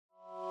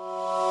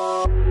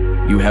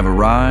You have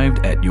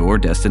arrived at your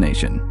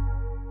destination.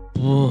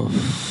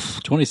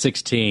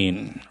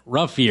 2016.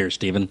 Rough year,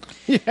 Steven.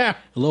 Yeah.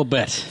 A little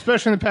bit.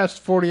 Especially in the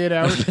past 48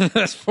 hours.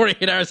 That's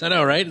 48 hours, I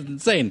know, right? It's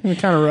insane.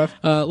 Kind of rough.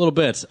 A little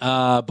bit.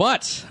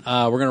 But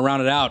we're going to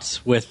round it out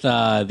with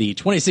the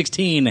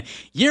 2016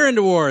 Year End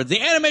Awards,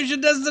 the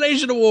Animation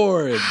Destination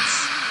Awards.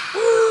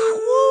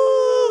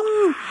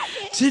 Woo!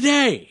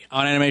 Today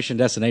on Animation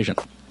Destination.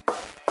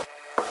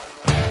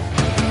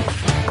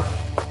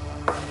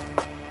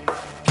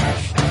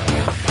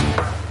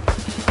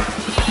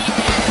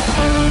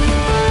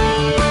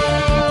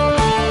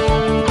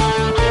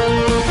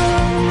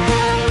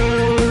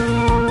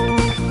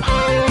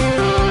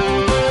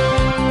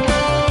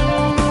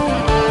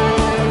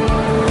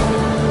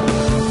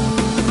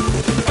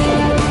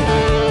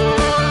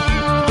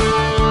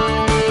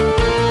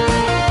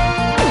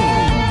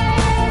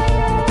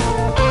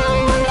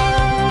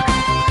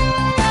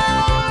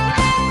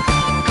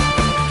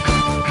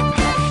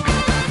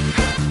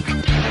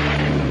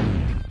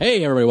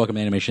 Hey, everybody, welcome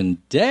to Animation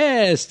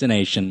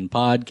Destination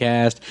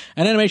Podcast,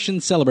 an animation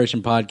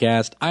celebration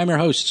podcast. I'm your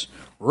host,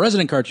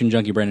 resident cartoon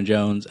junkie Brandon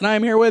Jones, and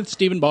I'm here with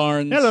Stephen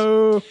Barnes.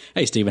 Hello.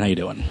 Hey, Stephen, how you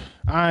doing?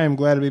 I'm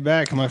glad to be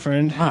back, my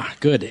friend.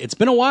 Good. It's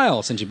been a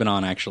while since you've been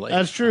on, actually.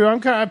 That's true.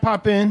 I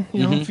pop in,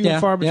 few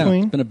far between.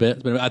 Yeah, it's been a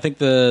bit. I think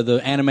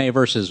the anime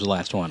versus the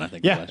last one, I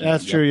think. Yeah,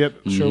 that's true.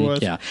 Yep, sure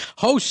was. Yeah.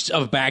 Host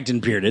of Bagged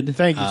and Bearded.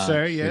 Thank you,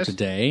 sir. Here Yes.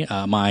 today,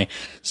 my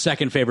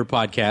second favorite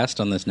podcast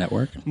on this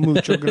network.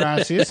 Mucho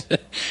gracias.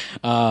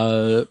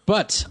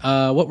 But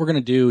what we're going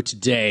to do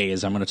today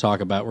is we're going to talk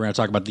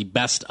about the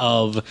best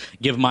of,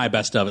 give my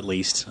best of at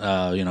least,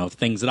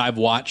 things that I've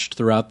watched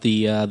throughout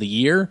the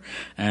year,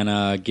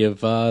 and give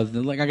I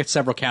got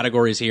several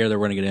categories here that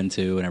we're going to get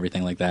into and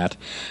everything like that.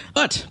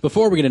 But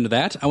before we get into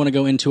that, I want to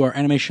go into our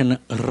animation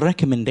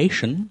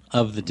recommendation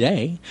of the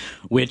day,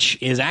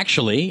 which is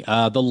actually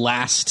the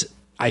last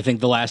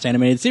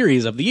animated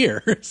series of the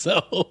year.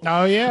 So,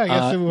 Oh, yeah. I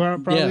guess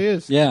it probably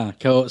is. Yeah.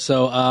 So,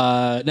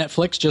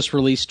 Netflix just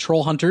released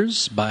Troll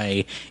Hunters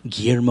by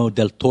Guillermo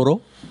del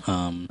Toro.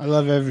 I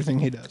love everything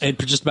he does.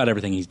 Just about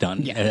everything he's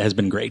done has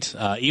been great.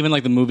 Even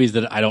like the movies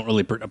that I don't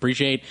really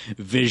appreciate,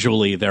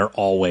 visually they're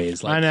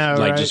always like,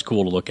 right? Just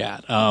cool to look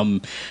at.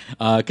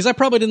 Because I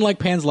probably didn't like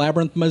Pan's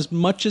Labyrinth as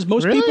much as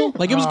most Really? people.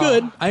 Like, it was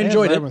good. I Pan's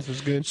enjoyed Labyrinth it.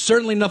 was good.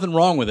 Certainly nothing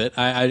wrong with it.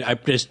 I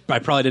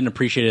probably didn't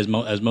appreciate it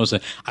as most.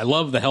 I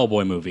love the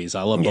Hellboy movies.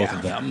 I love both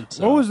of them.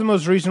 So. What was the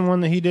most recent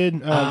one that he did,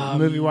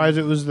 movie-wise?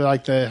 It was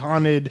the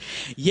haunted...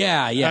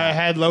 Yeah.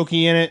 had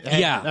Loki in it.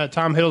 Had,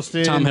 Tom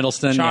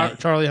Hiddleston.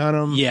 Charlie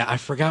Hunnam. Yeah, I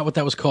forgot what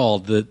that was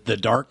called. The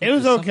Dark. It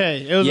was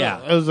okay. It was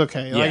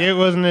okay. Like, it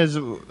wasn't as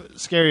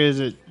scary as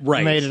it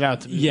made it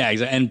out to be. Yeah,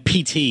 exactly. And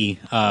PT,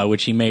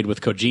 which he made with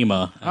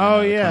Kojima.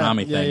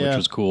 Konami thing, which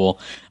was cool.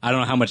 I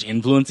don't know how much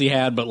influence he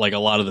had, but like a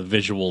lot of the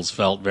visuals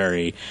felt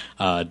very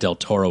Del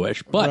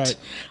Toro-ish. But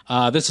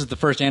this is the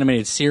first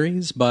animated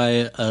series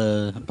by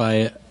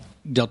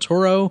Del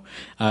Toro.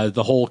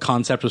 The whole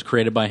concept was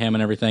created by him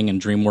and everything,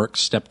 and DreamWorks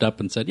stepped up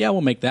and said, yeah,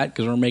 we'll make that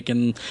because we're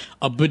making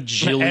a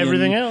bajillion...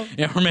 Everything else.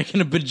 Yeah, we're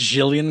making a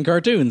bajillion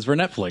cartoons for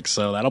Netflix,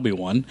 so that'll be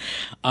one.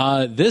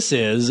 This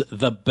is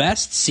the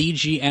best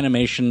CG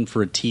animation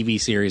for a TV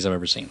series I've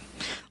ever seen.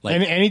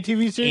 Like any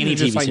TV series? Any or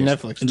just TV like series.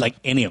 Netflix? Like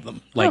any of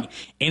them. Like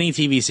any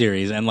TV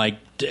series. And like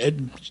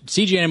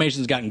CG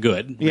animation's gotten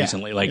good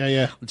recently. Like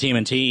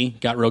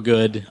TMNT got real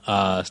good.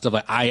 Stuff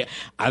like I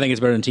think it's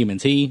better than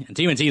TMNT. And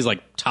TMNT is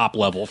like top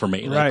level for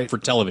me, like, for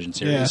television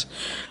series.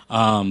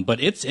 Yeah. But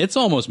it's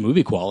almost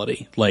movie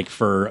quality. Like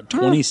for a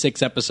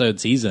 26 episode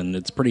season,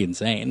 it's pretty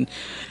insane.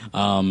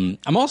 I'm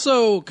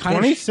also kind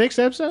 26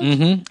 episodes?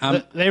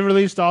 Mm-hmm. They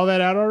released all that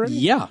out already?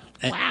 Yeah.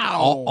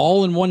 Wow.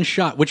 All in one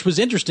shot, which was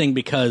interesting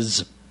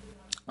because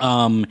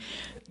 13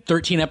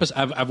 episodes.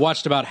 I've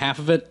watched about half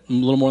of it, a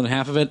little more than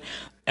half of it.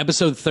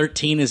 Episode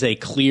 13 is a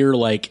clear,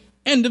 like,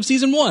 end of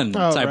season 1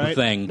 type of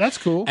thing. That's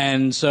cool.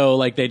 And so,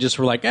 like, they just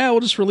were like, we'll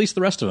just release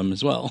the rest of them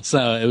as well.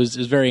 So it was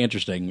very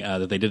interesting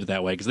that they did it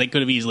that way, because they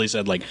could have easily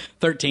said, like,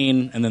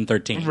 13 and then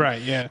 13.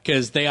 Right, yeah.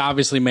 Because they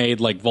obviously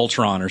made, like,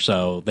 Voltron or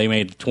so. They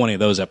made 20 of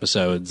those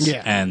episodes,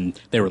 and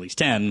they released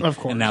 10. Of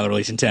course. And now they're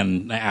releasing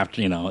 10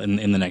 after,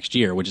 in the next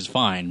year, which is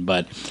fine.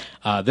 But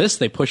this,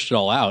 they pushed it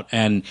all out,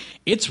 and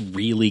it's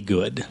really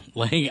good.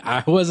 Like,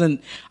 I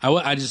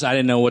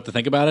didn't know what to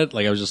think about it.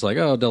 Like, I was just like,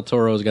 oh, Del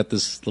Toro's got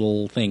this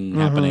little thing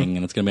happening,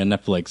 and it's going to be on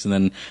Netflix. And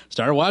then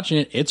started watching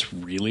it. It's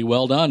really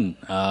well done.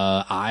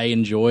 I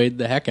enjoyed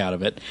the heck out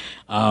of it.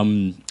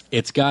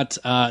 It's got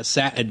a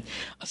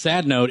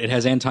sad note. It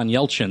has Anton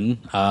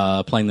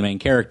Yelchin playing the main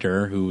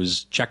character, who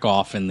was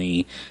Chekhov in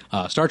the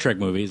Star Trek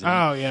movies.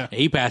 And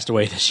he passed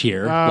away this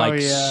year,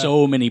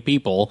 so many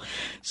people.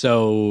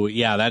 So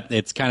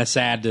it's kind of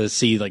sad to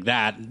see like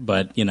that,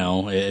 but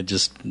it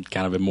just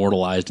kind of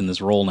immortalized in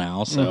this role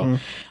now. So,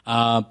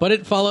 but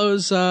it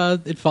follows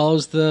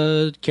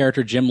the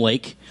character Jim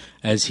Lake,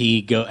 as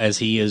he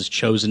is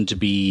chosen to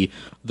be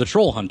the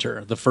Troll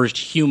Hunter, the first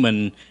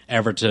human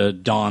ever to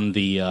don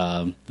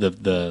the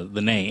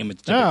name.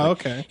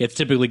 It's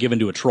typically given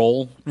to a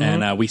troll,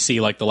 and we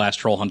see like the last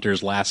Troll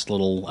Hunter's last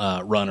little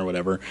run or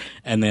whatever,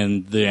 and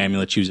then the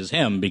amulet chooses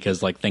him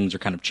because like things are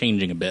kind of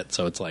changing a bit.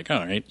 So it's like, all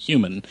right,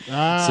 human.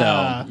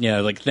 So yeah,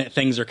 like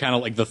things are kind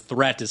of like the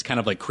threat is kind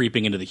of like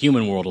creeping into the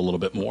human world a little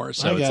bit more.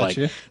 So it's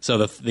like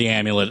so the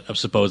amulet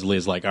supposedly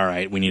is like, all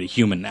right, we need a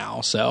human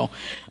now. So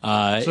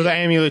the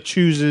amulet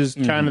chooses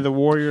kind of the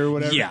warrior or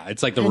whatever. Yeah,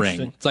 it's like the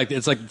ring.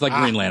 It's like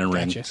Green Lantern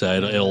ring.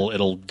 So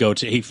it'll go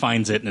to, he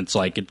finds it and it's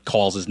like it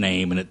calls his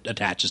name and it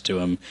attaches to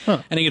him,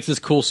 and he gets this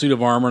cool suit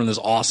of armor and this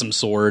awesome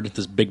sword,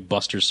 this big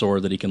Buster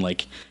sword that he can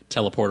like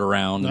teleport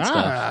around and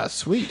stuff.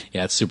 Sweet.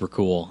 Yeah, it's super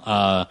cool.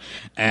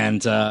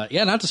 And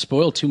not to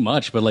spoil too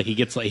much, but like he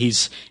gets like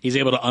he's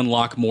able to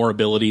unlock more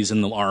abilities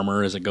in the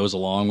armor as it goes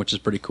along, which is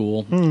pretty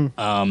cool.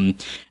 And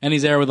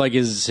he's there with like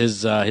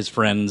his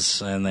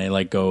friends, and they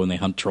like go and they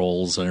hunt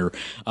trolls, or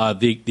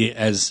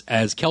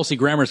as Kelsey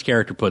Grammer's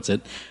character puts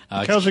it.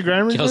 Kelsey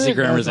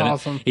Grammer's in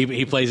awesome. it.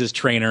 He plays his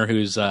trainer,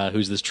 who's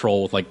this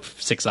troll with like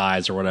 6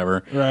 eyes or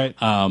whatever. Right.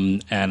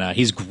 And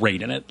he's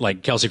great in it.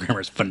 Like Kelsey Grammer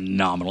is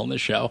phenomenal in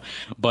this show.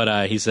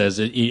 But he says,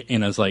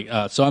 it's like,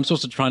 so I'm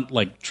supposed to try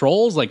like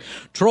trolls,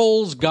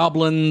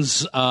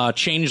 goblins,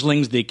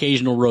 changelings, the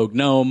occasional rogue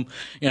gnome.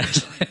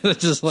 It's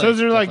just like, so is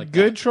there like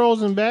good that.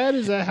 Trolls and bad?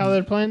 Is that how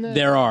they're playing that?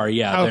 There are,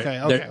 yeah.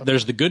 Okay.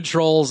 There's the good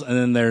trolls, and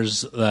then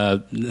there's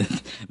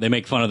they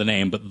make fun of the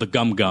name, but the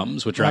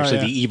Gum-Gums, which are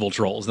actually the evil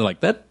trolls. They're like,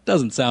 that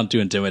doesn't sound too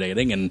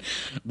intimidating. And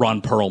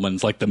Ron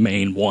Perlman's like the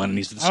main one, and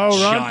he's this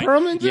giant. Ron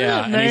Perlman's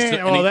yeah, in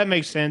it? That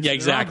makes sense. Yeah,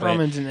 exactly. Ron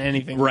Perlman's in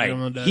anything.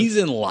 Right. He's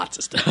in lots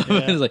of stuff.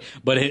 Yeah.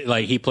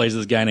 He plays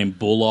this guy named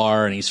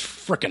Bular, and he's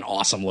freaking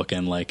awesome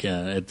looking. Like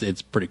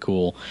it's pretty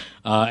cool.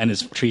 And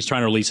he's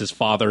trying to release his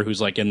father, who's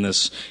like in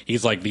this.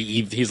 He's like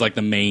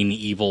the main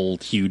evil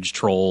huge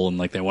troll, and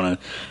like they want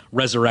to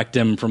resurrect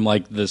him from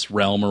like this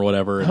realm or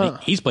whatever. And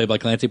he's played by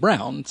Clancy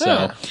Brown.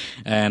 So,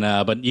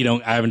 but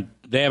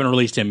they haven't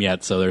released him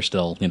yet, so they're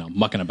still,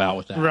 mucking about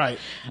with that. Right.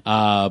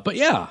 But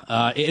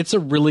yeah, it's a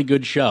really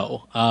good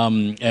show.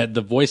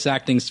 The voice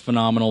acting's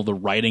phenomenal. The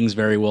writing's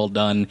very well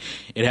done.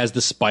 It has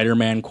the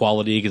Spider-Man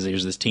quality because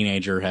there's this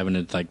teenager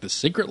having like this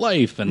secret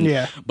life,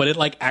 but it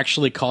like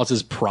actually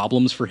causes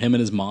problems for him and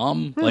his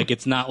mom. Like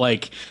it's not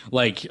like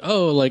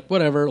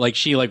whatever. Like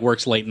she like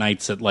works late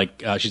nights at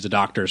like she's a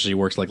doctor, so she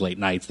works like late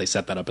nights. They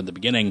set that up at the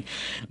beginning,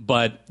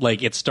 but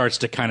like it starts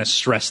to kind of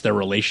stress their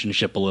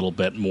relationship a little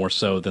bit more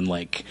so than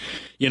like.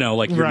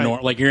 Like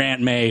your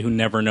Aunt May who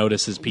never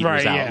notices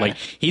Peter's out. Yeah. Like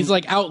he's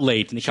like out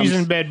late and she's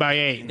in bed by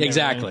 8.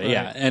 Exactly,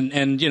 yeah. And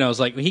it's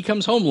like he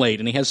comes home late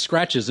and he has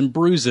scratches and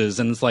bruises,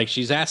 and it's like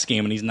she's asking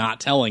him and he's not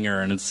telling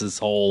her, and it's this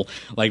whole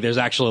like there's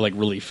actually like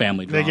really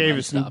family drama. They gave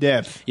us some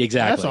depth.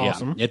 Exactly. That's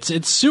awesome. Yeah.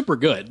 It's super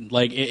good.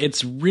 Like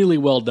it's really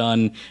well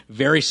done,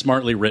 very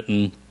smartly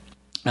written.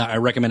 I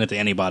recommend it to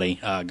anybody.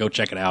 Go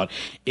check it out.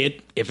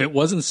 If it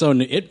wasn't so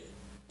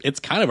it's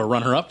kind of a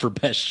runner-up for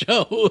best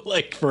show.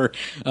 Like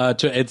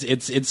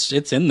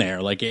it's in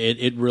there. Like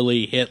it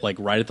really hit like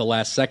right at the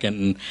last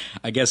second. And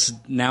I guess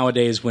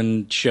nowadays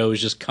when shows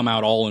just come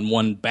out all in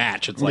one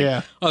batch, it's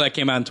like, that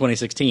came out in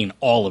 2016,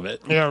 all of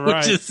it. Yeah,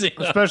 right.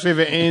 Especially if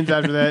it ends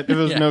after that, if it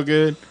was no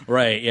good.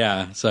 Right.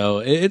 Yeah.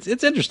 So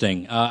it's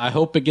interesting. I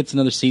hope it gets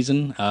another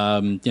season.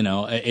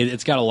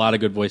 It's got a lot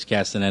of good voice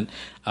cast in it.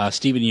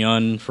 Steven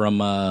Yeun from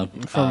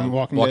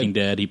Walking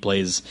Dead. He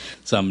plays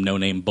some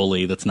no-name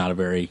bully that's not a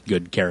very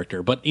good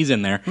character, but he's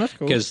in there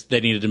because they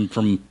needed him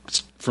from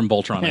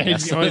Voltron. I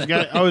guess. Is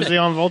he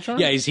on Voltron?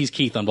 Yeah, he's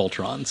Keith on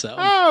Voltron. So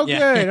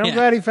good. I'm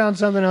glad he found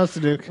something else to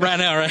do. Right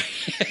now, right?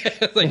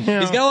 He's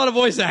got a lot of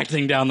voice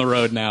acting down the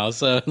road now.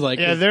 So it's like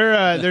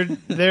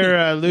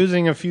they're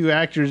losing a few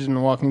actors in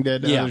the Walking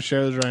Dead to other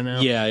shows right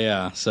now.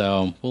 Yeah.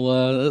 So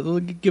we'll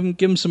give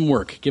him some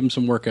work. Give him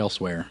some work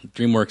elsewhere.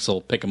 DreamWorks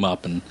will pick him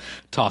up and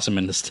toss him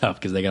into stuff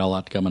because they got a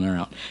lot coming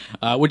out,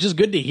 which is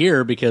good to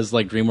hear because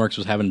like DreamWorks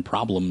was having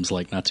problems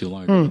like not too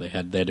long ago. They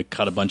had to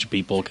cut a bunch of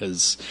people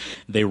because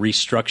they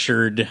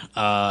restructured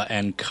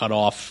and cut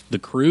off the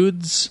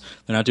Croods.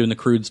 They're not doing the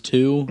Croods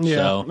 2. Yeah,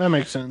 so, that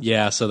makes sense.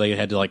 Yeah, so they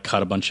had to like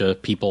cut a bunch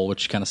of people,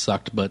 which kind of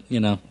sucked. But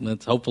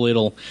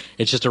hopefully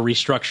it's just a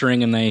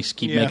restructuring and they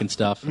keep making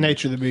stuff.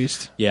 Nature of the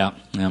beast. Yeah.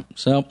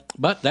 So,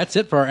 but that's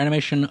it for our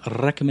animation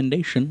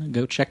recommendation.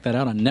 Go check that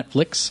out on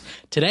Netflix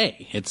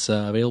today. It's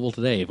available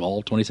today,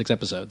 all 26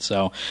 episodes.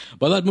 So,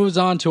 but that moves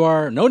on to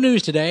our no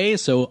news today.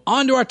 So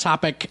on to our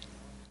topic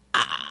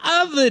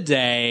of the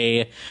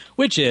day,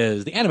 which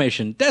is the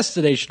Animation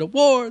Destination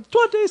Awards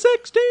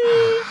 2016.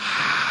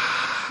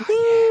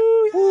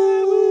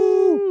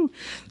 Woo!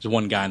 There's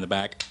one guy in the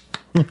back.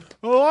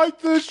 I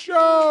like this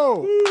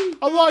show.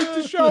 I like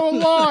the show a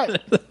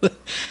lot.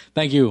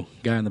 Thank you,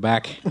 guy in the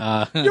back.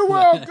 You're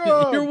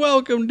welcome. You're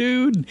welcome,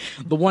 dude.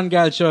 The one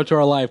guy that showed up to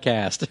our live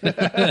cast.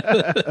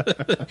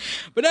 But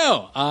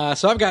no,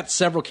 so I've got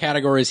several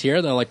categories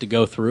here that I like to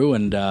go through,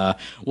 and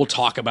we'll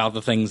talk about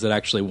the things that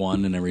actually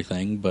won and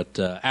everything. But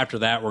after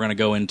that, we're going to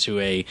go into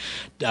a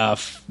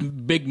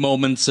big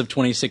moments of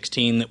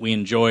 2016 that we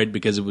enjoyed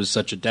because it was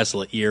such a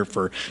desolate year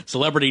for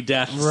celebrity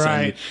deaths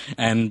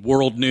and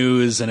world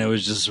news, and it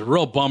was just a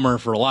real bummer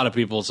for a lot of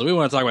people. So we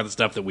want to talk about the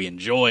stuff that we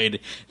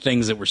enjoyed,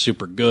 things that were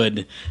super good.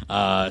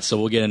 So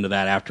we'll get into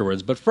that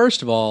afterwards. But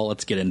first of all,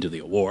 let's get into the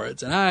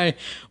awards. And I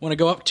want to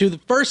go up to the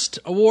first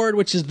award,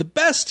 which is the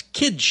best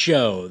kids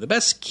show, the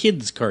best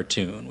kids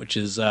cartoon, which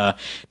is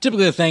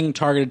typically a thing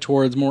targeted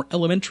towards more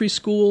elementary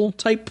school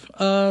type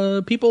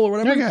people or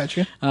whatever. I got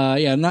you.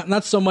 Yeah,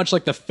 not so much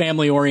like the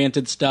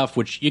family-oriented stuff,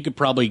 which you could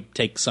probably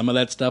take some of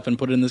that stuff and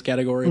put it in this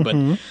category,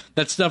 but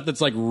that stuff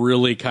that's like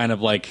really kind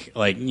of like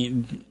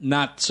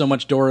not so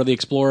much Dora the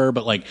Explorer,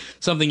 but like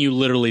something you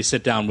literally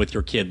sit down with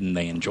your kid and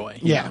they enjoy.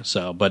 Yeah.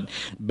 So, but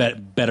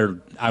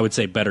better, I would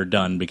say better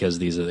done because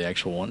these are the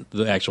actual one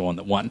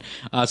that won.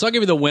 So I'll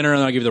give you the winner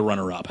and I'll give you the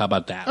runner-up. How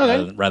about that?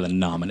 Okay. Rather than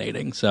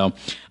nominating. So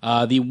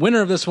the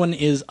winner of this one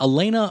is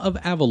Elena of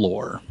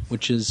Avalor,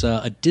 which is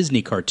a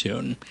Disney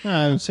cartoon.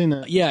 I haven't seen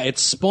that. Yeah, it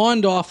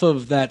spawned off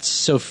of that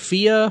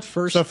Sophia the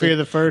First. Sophia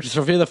the First.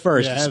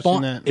 Yeah, I have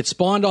seen that. It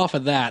spawned off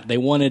of that. They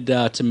wanted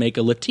to make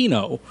a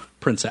Latino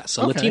princess,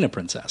 Latina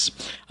princess.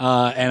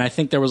 And I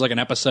think there was like an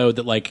episode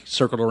that like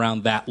circled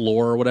around that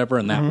lore or whatever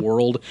in that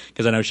world,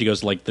 because I know she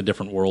goes to like the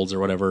different worlds or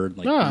whatever,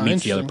 like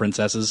meets the other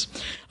princesses.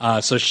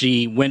 So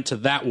she went to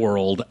that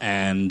world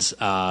and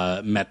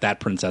met that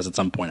princess at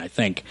some point, I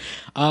think.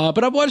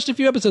 But I've watched a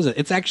few episodes.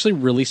 It's actually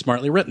really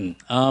smartly written.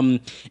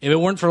 If it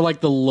weren't for like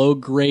the low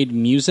grade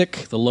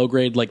music, the low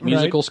grade like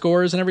musical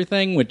scores and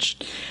everything, which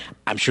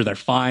I'm sure they're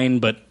fine,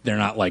 but they're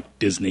not like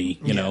Disney,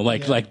 you know,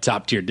 like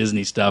top tier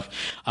Disney stuff.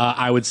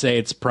 I would say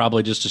it's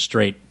probably just a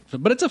straight,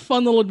 but it's a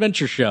fun little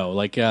adventure show.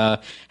 Like,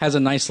 has a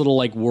nice little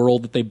like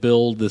world that they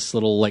build. This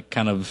little like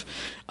kind of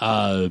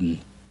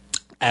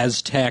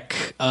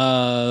Aztec,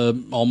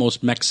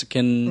 almost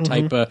Mexican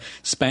type of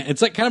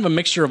it's like kind of a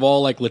mixture of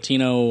all like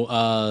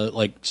Latino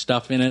like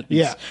stuff in it.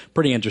 It's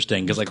pretty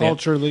interesting because like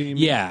culturally,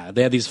 they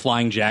have these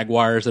flying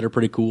jaguars that are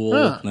pretty cool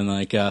and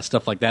like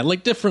stuff like that,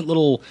 like different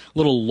little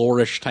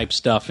lore-ish type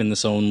stuff in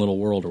this own little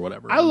world or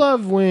whatever. I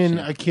love when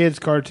a kid's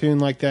cartoon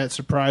like that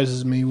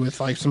surprises me with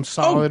like some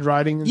solid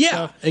writing and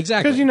stuff.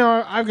 Exactly. Because, you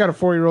know, I've got a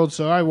 4-year-old,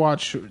 so I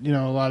watch, you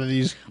know, a lot of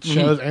these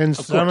shows, and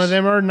some of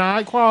them are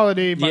not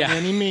quality by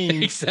any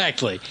means.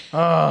 Exactly.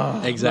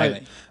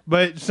 Exactly.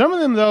 But some of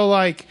them, though,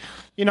 like,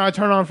 you know, I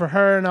turn on for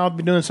her, and I'll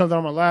be doing something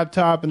on my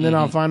laptop, and then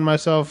I'll find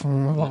myself,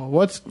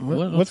 what's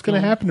going to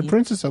happen to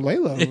Princess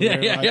Alayla?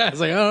 Yeah. It's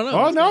like, I don't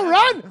know. Oh, no,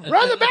 run!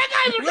 The bad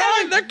guys are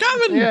coming! They're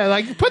coming! Yeah,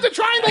 like, put the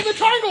triangle in the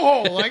triangle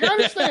hole. Like, I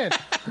understand.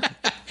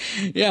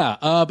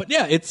 But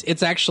yeah,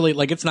 it's actually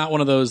like it's not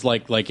one of those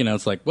like you know,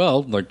 it's like,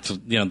 well, like,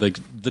 you know,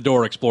 the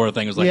Dora Explorer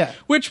thing is like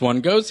which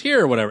one goes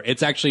here or whatever.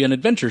 It's actually an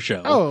adventure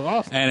show. Oh,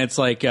 awesome. And it's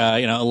like you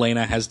know,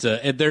 Elena has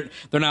to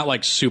they're not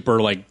like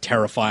super like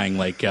terrifying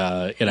like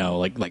you know,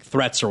 like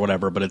threats or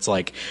whatever, but it's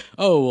like,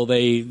 oh well,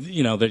 they,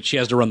 you know, that she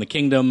has to run the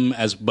kingdom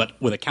but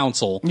with a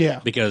council,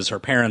 because her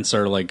parents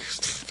are like,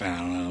 I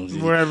don't know,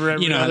 wherever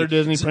every other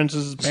Disney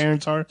princess's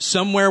parents are,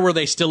 somewhere where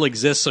they still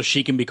exist so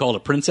she can be called a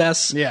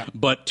princess,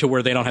 but to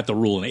where they don't have to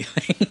rule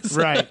anything.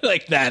 So, right.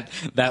 Like that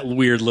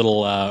weird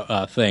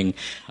little thing.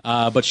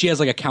 But she has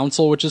like a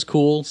council, which is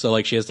cool. So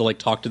like she has to like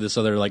talk to this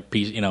other like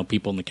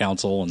people in the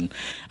council, and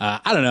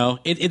I don't know.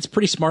 It's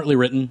pretty smartly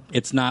written.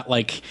 It's not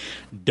like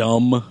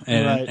dumb,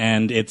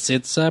 and it's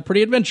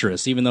pretty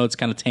adventurous, even though it's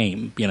kind of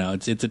tame. You know,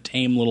 it's a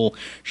tame little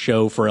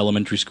show for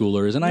elementary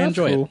schoolers, and I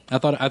enjoy it. I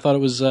thought it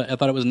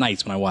was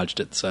nice when I watched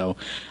it. So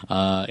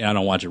I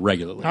don't watch it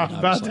regularly.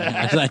 About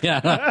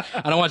that.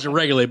 I don't watch it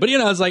regularly, but you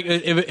know, it's like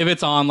if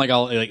it's on, like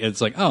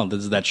it's like, oh, this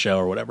is that show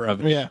or whatever.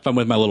 If I'm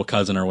with my little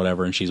cousin or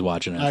whatever, and she's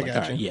watching it, all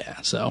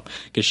right, so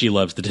because she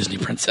loves the Disney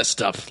princess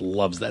stuff,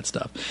 loves that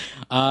stuff.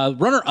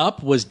 Runner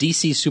up was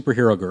DC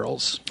Superhero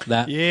Girls.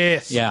 That's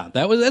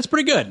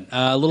pretty good.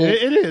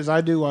 It is.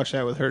 I do watch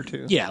that with her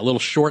too. Yeah, little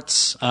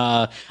shorts.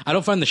 I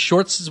don't find the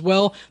shorts as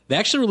well. They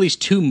actually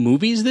released 2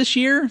 movies this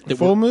year.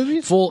 Full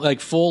movies? Full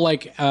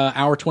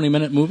hour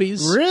 20-minute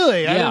movies.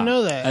 Really? I didn't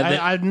know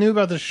that. I knew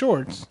about the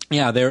shorts.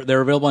 Yeah,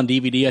 they're available on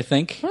DVD, I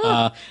think,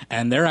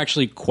 and they're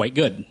actually quite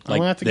good. I'm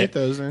gonna have to get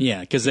those then.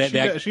 Yeah, because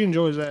she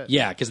enjoys that.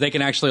 Yeah, because they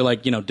can actually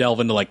like, you know, delve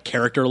into like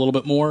character a little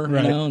bit more.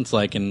 Right. You know, it's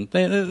like, and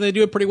they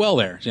do it pretty well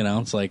there. You know,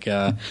 it's like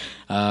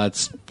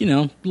it's, you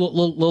know,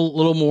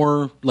 little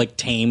more like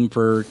tame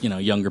for, you know,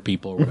 younger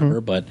people or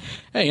whatever. But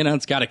hey, you know,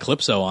 it's got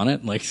Eclipso on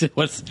it. Like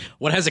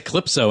what has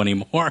Eclipso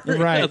anymore?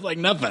 Right. It's like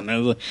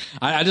nothing.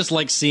 I just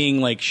like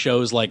seeing like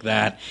shows like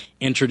that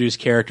introduce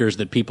characters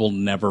that people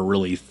never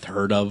really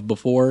heard of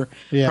before.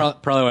 Yeah.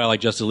 Probably why I like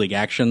Justice League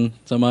Action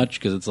so much,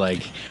 because it's like,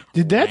 like,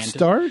 did that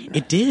start?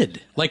 It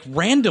did, like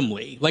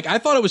randomly. Like I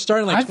thought it was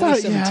starting like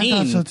 2017. I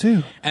thought so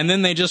too. And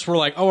then they just were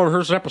like, "Oh,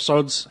 here's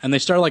episodes," and they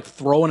started like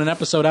throwing an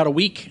episode out a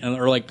week,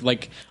 or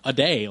like a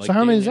day. Like, so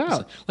how many's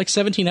out? Like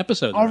 17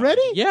 episodes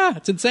already. Yeah,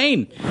 it's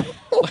insane.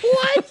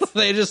 What?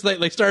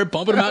 they started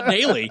pumping them out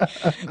daily.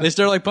 They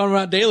started like pumping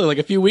them out daily like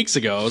a few weeks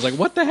ago. I was like,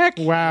 "What the heck?"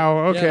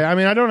 Wow. Okay. Yeah. I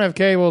mean, I don't have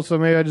cable, so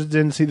maybe I just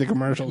didn't see the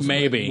commercials.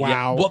 Maybe. Wow.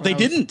 Yeah. Well, they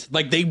didn't.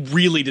 Like they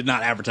really did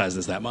not advertise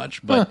this that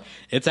much, but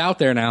it's out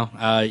there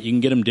now. You can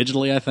get them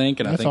digitally, I think,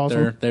 and That's I think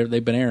awesome.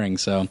 they've been airing.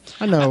 So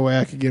I know a way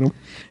I could get them.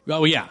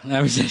 Oh yeah,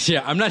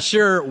 yeah. I'm not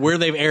sure where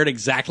they've aired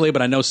exactly,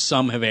 but I know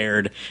some have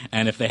aired,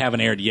 and if they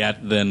haven't aired yet,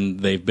 then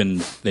they've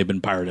been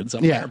pirated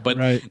somewhere. Yeah, but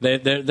right.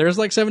 There's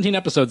like 17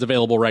 episodes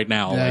available right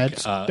now.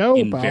 That's like, dope.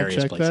 in I'll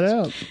various check places. that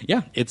out.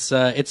 Yeah,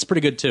 it's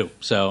pretty good too.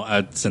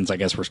 So since I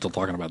guess we're still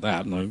talking about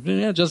that, like,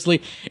 yeah, Justice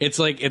League. It's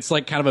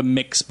like kind of a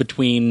mix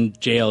between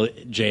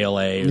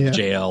JLA,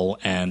 JL,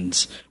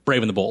 and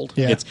Brave and the Bold.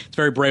 Yeah. It's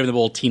very Brave and the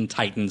Bold, Teen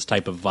Titans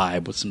type of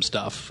vibe with some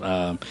stuff.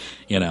 But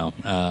yeah,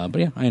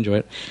 I enjoy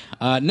it.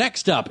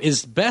 Next up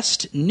is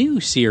Best New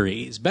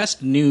Series.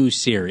 Best New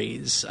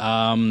Series.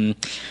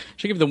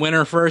 Should I give the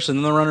winner first and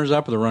then the runners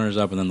up, or the runners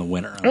up and then the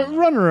winner?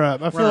 Runner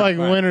up. I feel like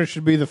winner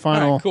should be the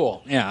final. All right,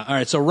 cool. Yeah. All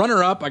right. So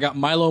runner up, I got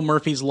Milo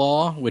Murphy's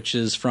Law, which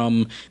is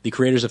from the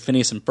creators of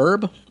Phineas and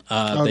Ferb.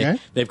 Okay.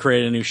 They've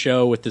created a new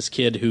show with this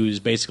kid who's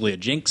basically a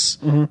jinx,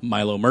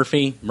 Milo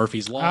Murphy,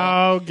 Murphy's Oh,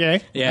 Law.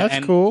 okay. Yeah,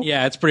 That's cool.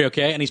 Yeah, it's pretty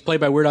okay. And he's played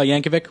by Weird Al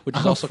Yankovic, which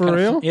is also for kind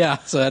real? of fun. Yeah,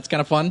 so that's kind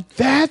of fun.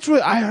 That's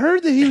what I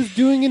heard, that he was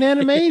doing an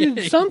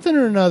animated something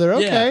or another.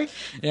 Okay.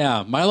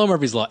 Yeah, Milo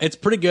Murphy's Law. It's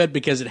pretty good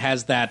because it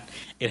has that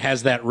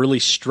really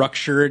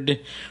structured,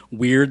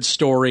 weird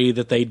story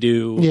that they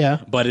do.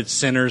 Yeah. But it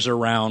centers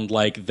around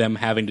like them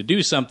having to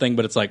do something,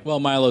 but it's like, well,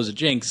 Milo's a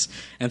jinx,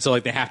 and so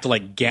like they have to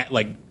like get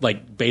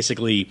like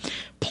basically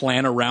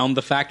plan around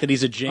the fact that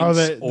he's a jinx.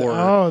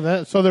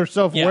 So they're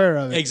self-aware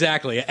of it.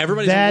 Exactly.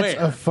 Everybody's That's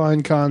aware. a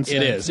fun concept.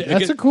 It is.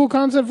 That's a cool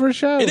concept for a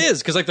show. It is,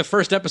 because like the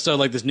first episode,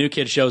 like this new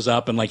kid shows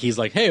up and like he's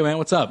like, "Hey man,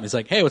 what's up?" And he's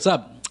like, "Hey, what's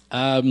up?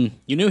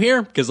 You new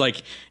here?" Because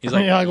like he's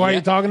like, You're like, why are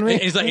you talking to me?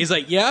 And he's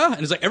like, yeah, and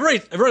he's like,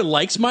 everybody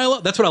likes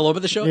Milo. That's what I love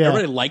about the show. Yeah.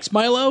 Everybody likes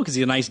Milo because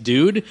he's a nice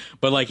dude,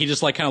 but like he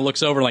just like kind of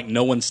looks over, like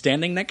no one's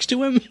standing next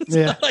to him.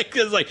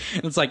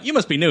 It's like you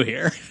must be new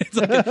here. It's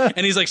like,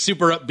 and he's like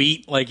super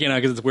upbeat, like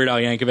because it's Weird Al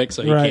Yankovic,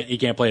 so he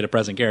can't play a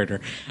depressing character.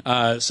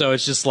 So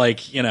it's just like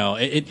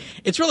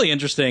it's really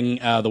interesting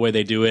the way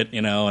they do it,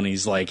 and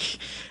he's like.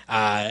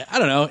 I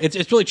don't know.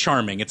 It's really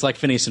charming. It's like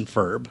Phineas and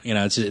Ferb.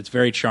 It's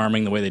very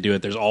charming the way they do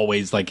it. There's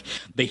always like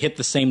they hit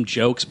the same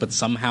jokes, but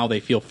somehow they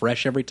feel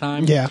fresh every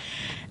time. Yeah.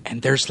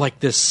 And there's like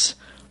this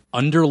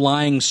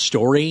underlying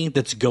story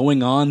that's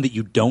going on that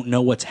you don't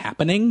know what's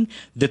happening.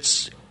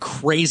 That's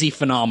crazy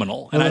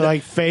phenomenal. And I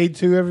like fade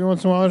to every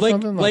once in a while or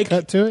something? Like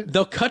cut to it?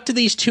 They'll cut to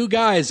these two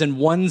guys, and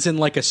one's in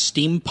like a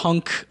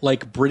steampunk,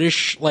 like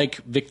British,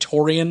 like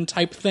Victorian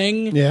type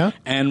thing. Yeah.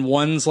 And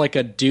one's like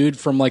a dude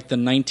from like the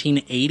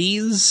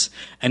 1980s,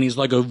 and he's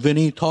like a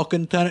Vinny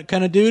talking kind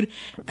of dude.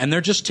 And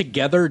they're just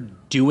together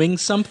doing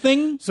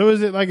something. So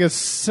is it like a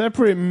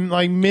separate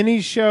like mini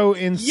show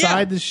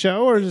inside the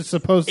show, or is it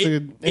supposed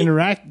to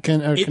interact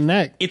or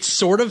connect? It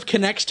sort of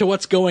connects to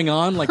what's going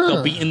on. Like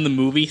they'll be in the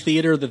movie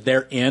theater that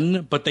they're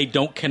in, but they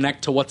don't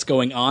connect to what's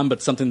going on,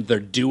 but something that they're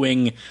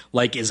doing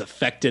like is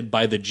affected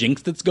by the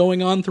jinx that's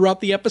going on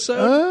throughout the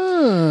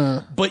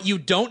episode. But you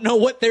don't know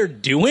what they're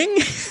doing.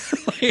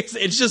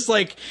 It's just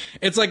like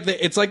it's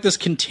like this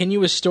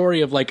continuous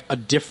story of like a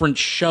different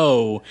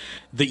show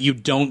that you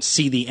don't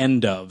see the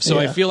end of. So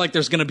I feel like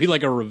there's going to be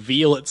like a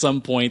reveal at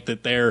some point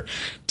that they're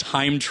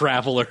time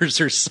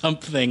travelers or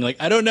something. Like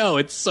I don't know.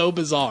 It's so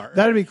bizarre.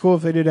 That'd be cool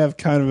if they did have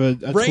kind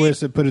of a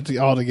twist that put it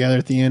all together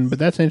at the end. But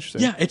that's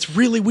interesting. Yeah, it's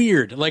really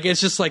weird. Like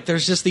it's just like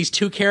there's just these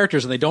two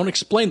characters and they don't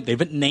explain it. They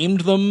haven't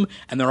named them,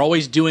 and they're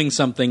always doing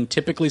something,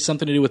 typically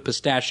something to do with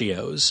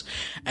pistachios.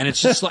 And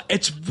it's just like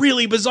it's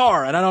really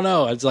bizarre. And I don't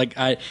know. It's like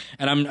I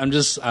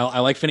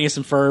like Phineas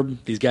and Ferb.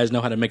 These guys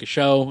know how to make a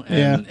show,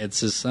 and it's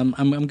just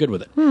I'm good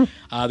with it. The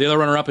other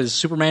runner-up is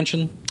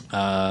Supermansion.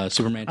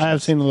 Supermansion. I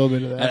have seen a little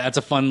bit of that. That's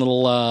a fun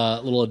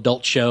little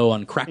adult show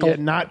on Crackle. Yeah,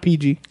 not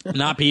PG.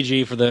 Not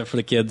PG for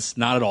the kids.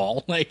 Not at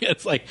all. But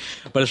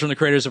it's from the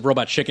creators of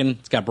Robot Chicken.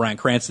 It's got Bryan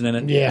Cranston in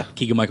it. Yeah.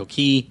 Keegan-Michael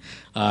Key.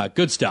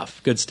 Good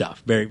stuff.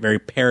 Very, very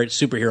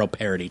superhero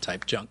parody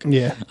type junk.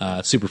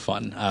 Yeah. Super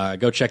fun.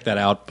 Go check that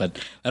out. But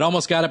that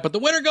almost got it. But the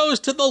winner goes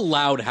to The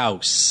Loud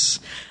House.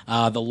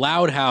 The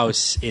Loud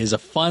House is a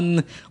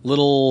fun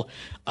little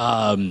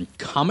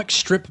comic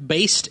strip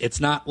based. It's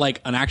not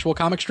like an actual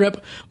comic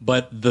strip,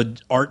 but the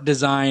art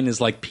design is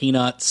like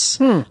Peanuts,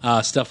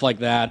 stuff like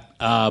that.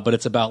 But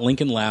it's about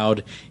Lincoln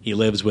Loud. He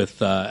lives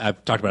with,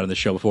 I've talked about it on this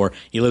show before.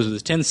 He lives with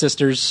his 10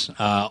 sisters,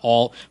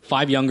 all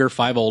 5 younger,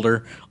 5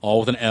 older,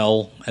 all with an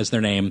L as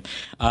their name.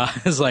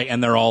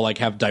 And they're all like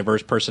have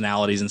diverse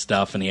personalities and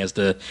stuff. And he has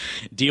to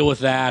deal with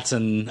that.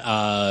 And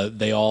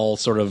they all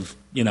sort of,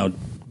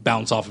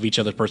 bounce off of each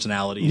other's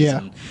personalities Yeah.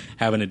 and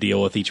having to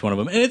deal with each one of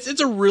them. And it's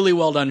a really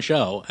well done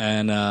show,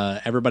 and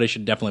everybody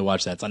should definitely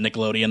watch that. It's on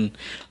Nickelodeon.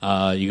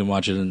 You can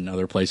watch it in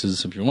other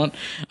places if you want.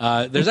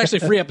 There's actually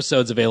free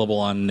episodes available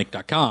on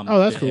Nick.com. Oh,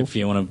 that's cool. If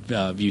you want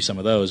to view some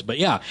of those. But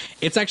yeah,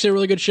 it's actually a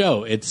really good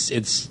show.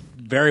 It's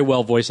very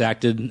well voice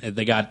acted.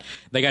 They got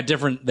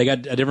different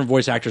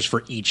voice actors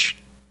for each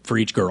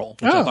girl,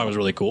 which I thought was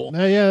really cool.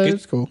 Yeah,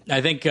 that's cool.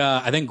 I think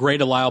Grey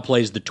DeLisle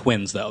plays the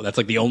twins though. That's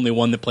like the only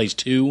one that plays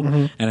two,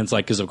 and it's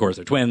like because of course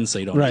they're twins, so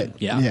you don't. Right.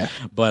 Yeah.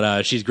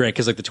 But she's great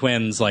because like the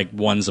twins, like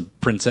one's a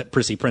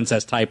prissy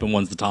princess type and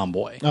one's the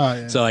tomboy. Oh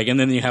yeah. So like, and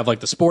then you have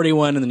like the sporty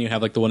one, and then you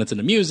have like the one that's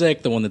into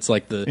music, the one that's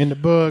like the in the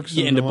books.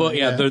 Yeah, in the book.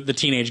 Yeah, the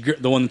teenage,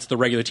 the one that's the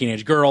regular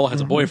teenage girl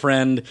has a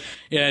boyfriend.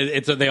 Yeah,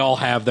 they all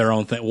have their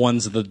own thing.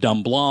 One's the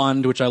dumb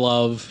blonde, which I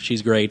love.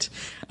 She's great.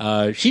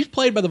 She's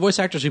played by the voice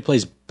actress who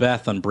plays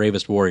Beth on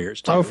Bravest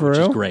Warriors. Too, Oh, for which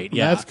real? is great.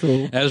 Yeah, That's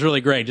cool. That was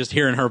really great. Just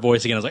hearing her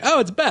voice again, I was like,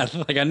 oh, it's Beth.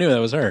 Like I knew that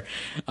was her.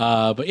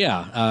 But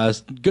yeah,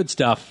 good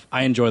stuff.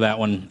 I enjoy that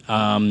one.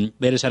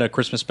 They just had a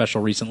Christmas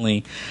special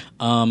recently.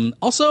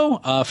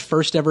 Also,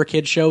 first ever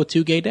kids show with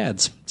 2 gay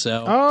dads.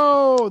 So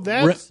Oh,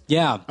 that's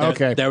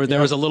okay. There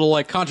was a little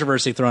like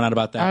controversy thrown out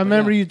about that. I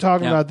remember you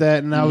talking about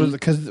that, and I was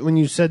because when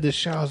you said this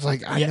show, I was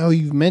like, I know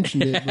you've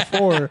mentioned it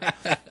before.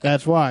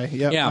 That's why.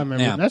 Yep, Yeah, I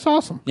remember. yeah. That's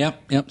awesome.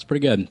 Yep, it's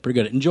pretty good.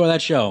 Pretty good. Enjoy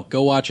that show.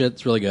 Go watch it.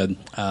 It's really good.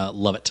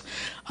 Love it.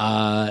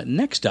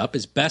 Next up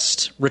is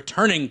Best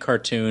Returning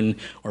Cartoon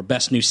or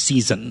Best New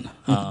Season.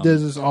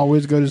 Does this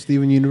always go to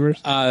Steven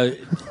Universe?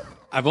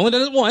 I've only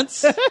done it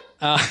once.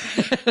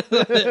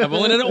 I've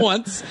only done it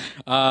once.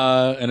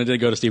 And it did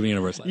go to Steven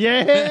Universe last time.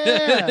 Yeah.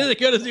 It did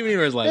go to Steven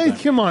Universe last Hey, time.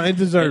 come on, it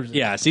deserves it.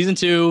 Yeah, season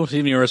 2,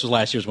 Steven Universe was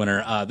last year's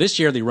winner. This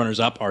year, the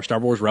runners-up are Star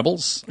Wars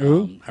Rebels.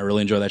 I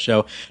really enjoy that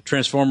show.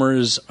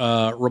 Transformers,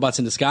 Robots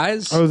in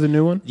Disguise. Oh, the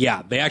new one?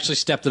 Yeah, they actually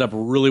stepped it up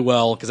really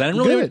well because I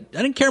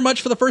didn't care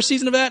much for the first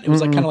season of that. It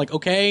was like kind of like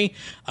okay,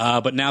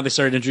 but now they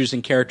started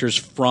introducing characters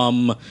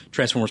from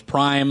Transformers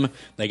Prime.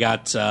 They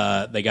got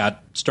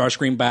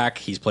Starscream back.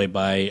 He's played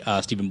by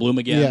Stephen Bloom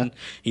again. Yeah.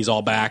 He's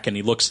all back, and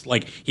he looks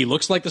like the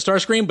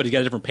Starscream, but he's got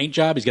a different paint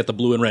job. He's got the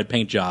blue and red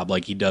paint job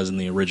like he does in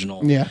the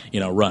original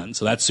run.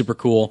 So that's super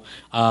cool.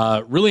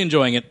 Really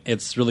enjoying it.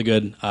 It's really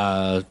good.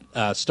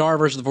 Star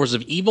versus the Forces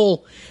of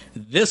Evil.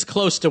 This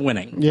close to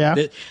winning. Yeah.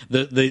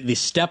 The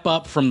step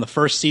up from the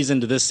first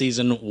season to this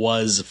season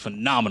was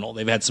phenomenal.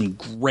 They've had some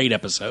great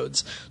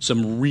episodes,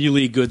 some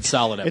really good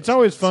solid episodes. It's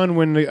always fun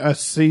when a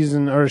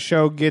season or a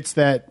show gets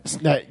that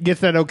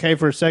okay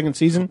for a second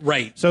season.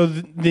 Right. So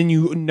then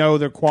you know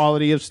their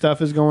quality of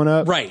stuff is going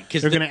up. Right,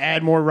 'cause they're going to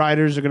add more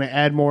writers. They're going to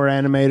add more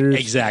animators.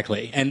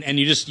 Exactly. And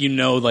you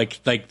know like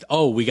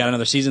oh, we got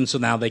another season, so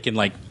now they can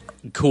like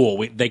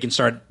cool. They can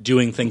start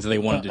doing things that they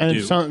wanted to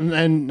do.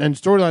 And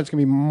storylines can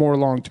be more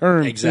long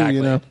term. Exactly. Too,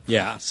 you know?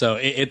 Yeah. So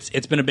it's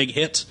been a big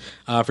hit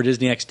for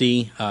Disney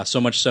XD.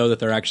 So much so that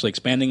they're actually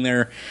expanding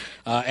their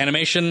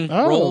animation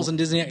roles in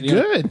Disney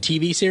good.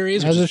 TV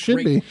series, As which it is should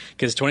great, be.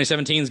 because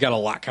 2017's got a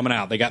lot coming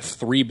out. They got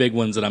 3 big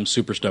ones that I'm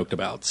super stoked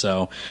about.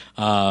 So,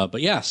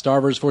 but yeah, Star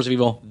vs. Force of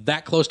Evil,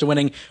 that close to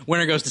winning.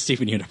 Winner goes to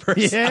Steven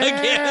Universe. Yeah.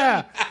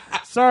 Again.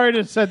 Sorry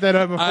to set that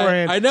up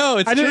beforehand. I know,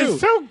 it's true.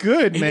 It's so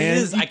good, It man.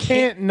 is. You I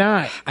can't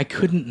not. I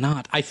couldn't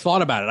not. I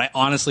thought about it. I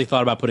honestly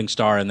thought about putting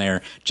Star in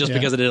there just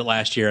because I did it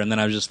last year, and then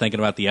I was just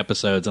thinking about the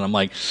episodes, and I'm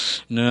like,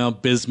 no,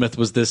 Bismuth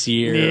was this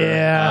year.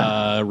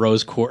 Yeah.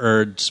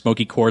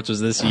 Smoky Quartz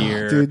was this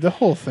year. Dude, the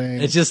whole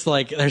thing. It's just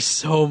like there's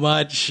so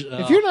much.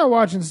 If you're not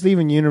watching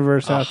Steven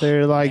Universe out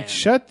there, like,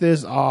 shut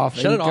this off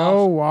Shut and it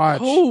go off.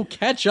 watch. Oh,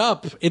 catch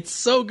up. It's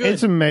so good.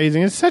 It's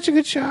amazing. It's such a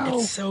good show.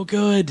 It's so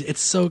good.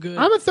 It's so good.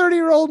 I'm a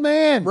 30-year-old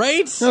man.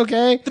 Right?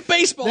 Okay. The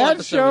baseball That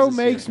episode show was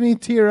this makes year. me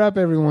tear up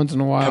every once in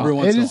a while. Every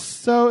once in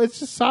a It's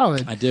just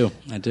solid. I do.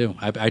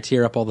 I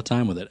tear up all the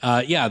time with it.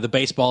 Yeah, the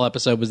baseball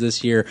episode was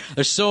this year.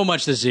 There's so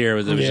much this year.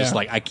 It was just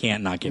like, I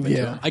can't not give it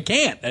to him. I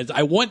can't.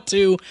 I want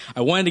to.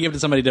 I wanted to give it to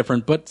somebody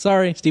different, but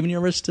sorry, Steven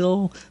Universe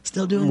still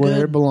doing Where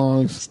good. it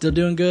belongs. Still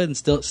doing good and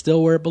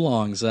still where it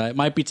belongs. It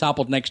might be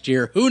toppled next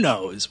year. Who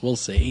knows? We'll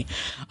see.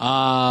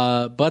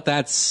 But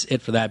that's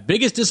it for that.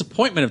 Biggest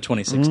disappointment of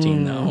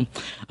 2016, though,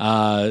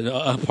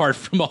 apart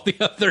from all the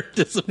other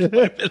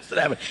disappointments that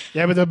happened.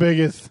 Yeah, but the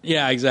biggest.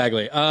 Yeah,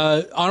 exactly.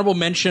 Honorable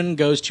mention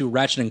goes to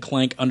Ratchet and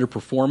Clank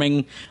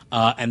underperforming,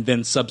 and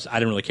then I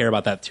didn't really care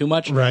about that too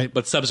much. Right.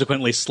 But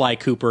subsequently, Sly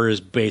Cooper has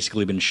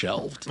basically been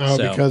shelved. Oh,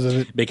 because of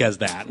it. Because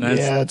that. And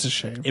Yeah, that's a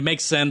shame. It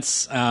makes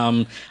sense.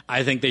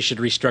 I think they should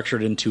restructure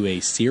it into a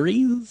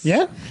series.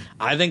 Yeah.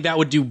 I think that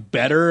would do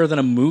better than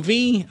a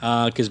movie,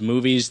 because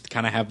movies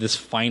kind of have this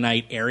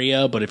finite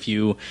area, but if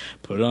you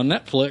put it on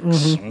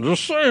Netflix, I'm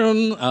just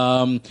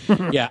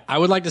saying. Yeah, I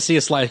would like to see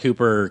a Sly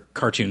Cooper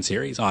cartoon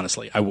series,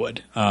 honestly. I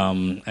would.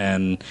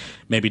 And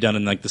maybe done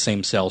in like the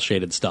same cell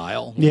shaded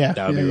style. Yeah,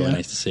 that would be really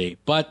nice to see.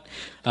 But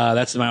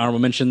that's my honorable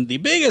mention. The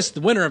biggest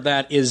winner of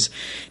that is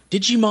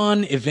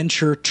Digimon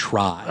Adventure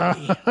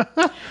Try.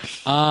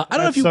 I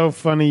don't know if you. So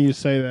funny you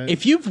say that.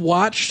 If you've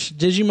watched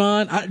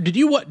Digimon,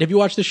 have you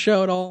watched this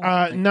show at all?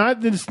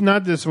 Not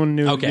this one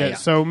new Okay, yet. yeah.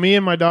 So me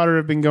and my daughter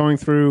have been going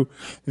through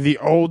the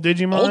old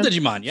Digimon. Old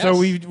Digimon, yes. So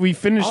we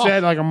finished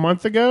that like a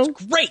month ago.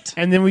 Great.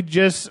 And then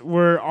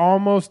we're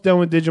almost done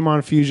with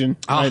Digimon Fusion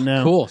right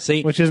now. Cool.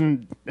 See,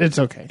 it's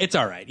okay. It's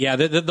all right. Yeah,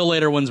 the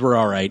later ones were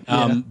all right.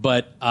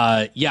 But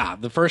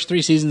the first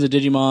 3 seasons of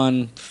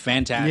Digimon,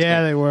 fantastic.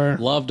 Yeah, they were.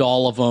 Loved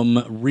all of them.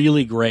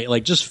 Really great.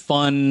 Like just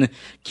fun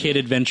kid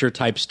adventure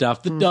type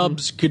stuff. The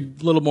dubs could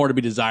a little more to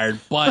be desired,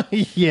 but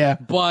yeah,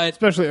 but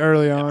especially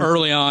early on.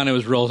 Early on, it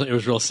was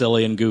real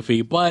silly and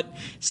goofy, but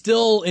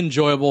still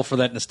enjoyable for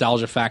that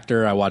nostalgia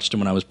factor. I watched them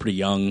when I was pretty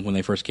young when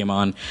they first came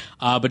on.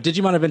 But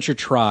Digimon Adventure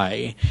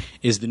Try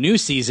is the new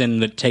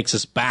season that takes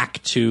us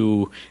back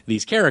to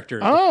these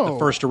characters, the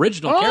first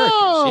original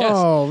characters.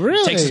 Yes, really?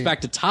 It takes us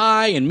back to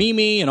Tai and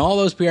Mimi and all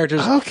those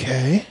characters.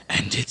 Okay,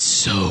 and it's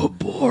so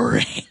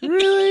boring.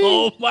 Really?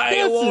 Oh my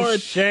That's lord! A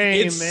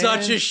shame, it's man.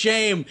 such a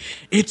shame.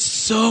 It's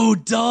so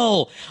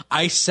dull.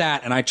 I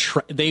sat and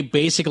they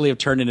basically have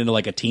turned it into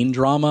like a teen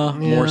drama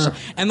more so.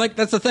 And like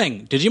that's the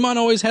thing. Digimon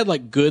always had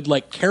like good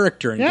like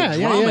character and good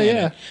drama in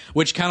it,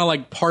 which kind of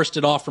like parsed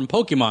it off from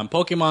Pokemon.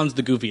 Pokemon's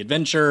the goofy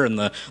adventure and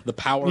the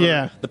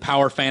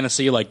power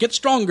fantasy, like get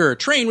stronger,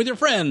 train with your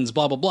friends,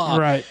 blah blah blah.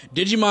 Right.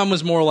 Digimon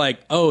was more like,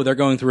 oh, they're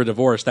going through a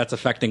divorce, that's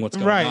affecting what's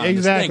going on. Right,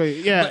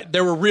 exactly. Yeah. But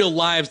there were real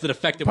lives that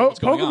affected what's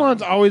going on.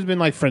 Pokemon's always been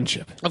like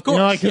friendship. Of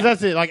course. Because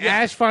that's it. Like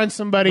Ash finds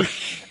somebody,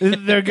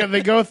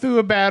 they go through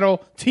a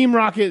battle, Team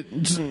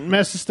Rocket just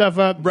messes stuff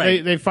up,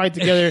 right. They fight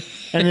together,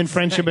 and then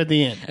friendship at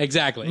the end.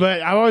 Exactly.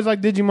 But I always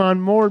like Digimon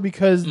more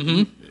because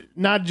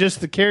not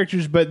just the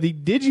characters, but the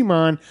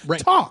Digimon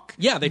talk.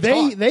 Yeah, they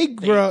talk. They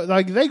grow,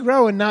 they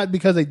grow, and not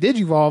because they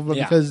digivolve, but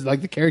because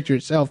like the character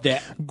itself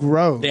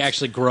grows. They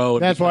actually grow.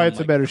 That's why it's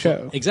a better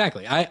show.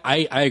 Exactly.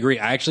 I agree.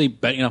 I actually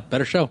bet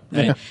better show.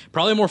 Yeah.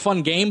 Probably a more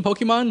fun game,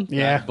 Pokemon.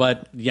 Yeah.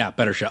 But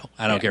better show.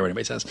 I don't care what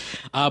anybody says.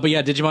 But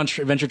yeah, Digimon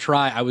Adventure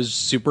Try. I was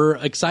super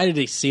excited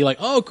to see like,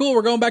 oh, cool,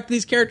 we're going back to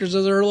these characters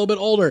as they're a little bit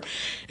older.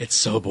 It's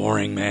so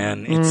boring,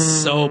 man. It's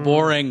so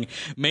boring.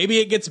 Maybe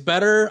it gets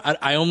better.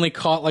 I only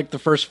caught like the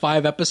first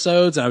 5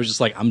 episodes, and I was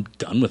just like, I'm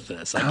done with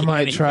this. I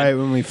might try it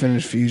when we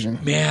finish Fusion.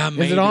 Yeah,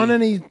 maybe. Is it on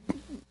any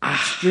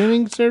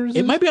streaming services?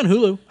 It might be on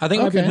Hulu. I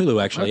think it might be on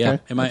Hulu, actually.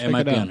 Okay. Yeah, it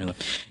might be on Hulu.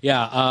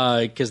 Yeah,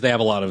 because they have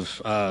a lot of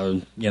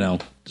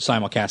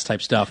simulcast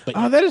type stuff. But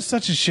that is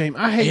such a shame.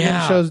 I hate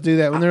when shows do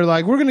that when they're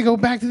like, we're going to go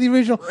back to the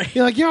original.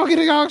 You're like, y'all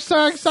getting all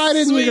so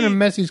excited, and you're going to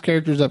mess these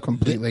characters up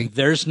completely.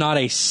 There's not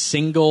a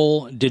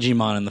single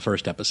Digimon in the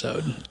first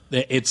episode.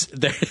 It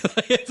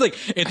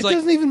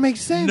doesn't even make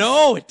sense.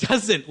 No, it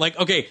doesn't. Like,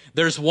 okay,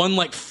 there's one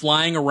like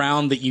flying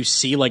around that you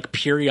see like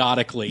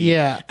periodically.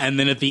 Yeah. And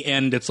then at the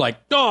end, it's like,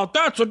 oh,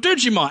 that's a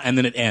Digimon, and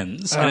then it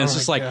ends, and it's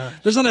just like,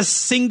 there's not a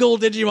single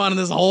Digimon in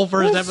this whole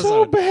first episode.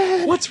 So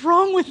bad. What's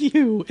wrong with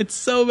you? It's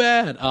so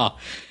bad. Oh,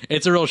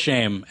 it's a real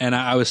shame, and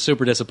I was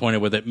super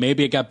disappointed with it.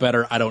 Maybe it got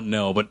better. I don't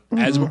know, but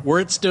as where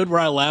it stood, where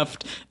I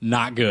left,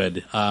 not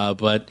good.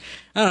 But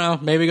I don't know.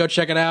 Maybe go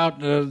check it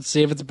out.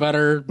 See if it's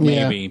better.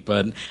 Maybe,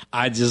 but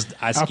I skip it.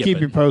 I'll keep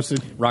you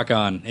posted. Rock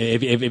on.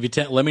 If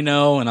you let me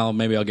know, and I'll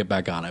get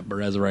back on it.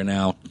 But as of right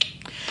now.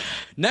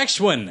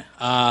 Next one.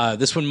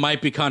 This one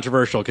might be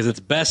controversial because it's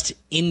best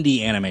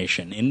indie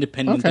animation,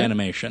 independent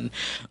animation.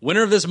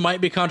 Winner of this might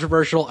be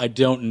controversial. I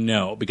don't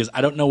know because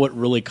I don't know what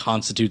really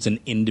constitutes an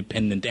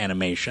independent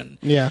animation.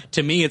 Yeah.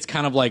 To me, it's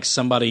kind of like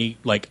somebody,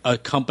 like a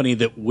company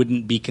that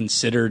wouldn't be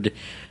considered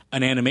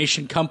an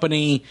animation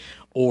company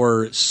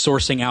or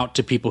sourcing out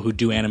to people who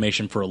do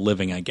animation for a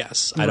living, I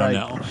guess. I don't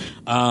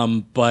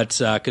know. But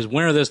because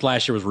winner of this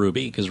last year was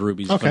Ruby, because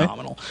Ruby's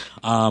phenomenal.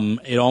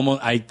 It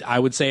almost, I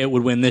would say it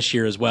would win this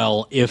year as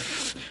well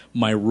if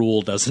my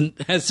rule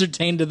doesn't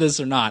ascertain to this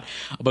or not.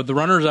 But the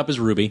runners up is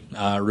Ruby.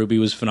 Ruby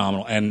was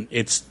phenomenal, and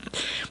it's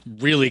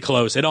really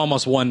close. It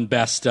almost won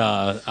best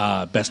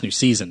new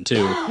season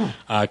too,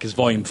 because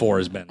Volume 4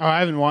 has been. Oh, I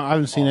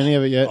haven't seen any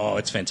of it yet. Oh,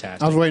 it's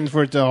fantastic. I was waiting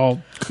for it to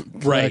all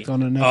right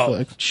on a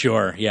Netflix. Oh,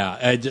 sure, yeah.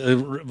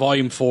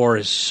 Volume 4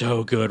 is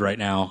so good right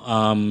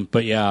now.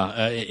 But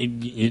yeah,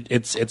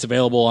 it's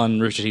available on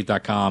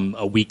roosterteeth.com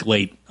a week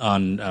late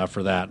on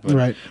for that.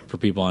 But for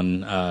people on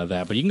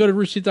that, but you can go to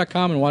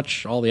roosterteeth.com and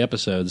watch all the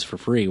episodes for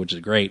free, which is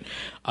great.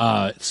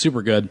 It's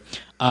super good.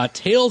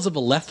 Tales of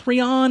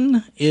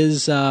Elethrion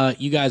is,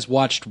 you guys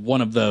watched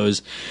one of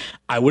those.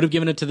 I would have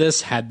given it to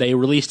this had they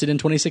released it in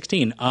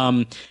 2016.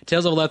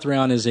 Tales of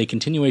Elethrion is a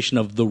continuation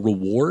of The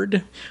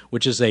Reward,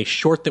 which is a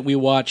short that we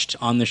watched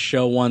on the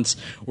show once,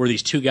 where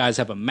these two guys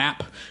have a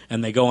map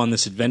and they go on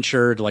this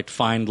adventure to like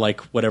find like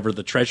whatever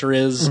the treasure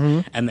is,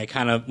 and they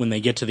kind of, when they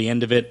get to the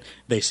end of it,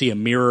 they see a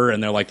mirror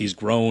and they're like these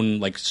grown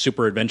like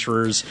super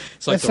adventurers.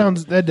 It's like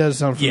that does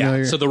sound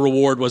familiar. Yeah, so The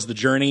Reward was the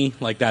journey,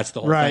 like that's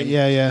the whole thing.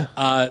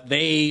 Yeah.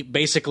 they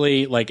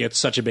basically, like, it's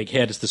such a big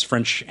hit. It's this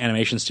French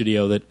animation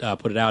studio that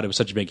put it out. It was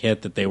such a big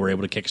hit that they were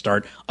able to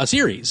kickstart a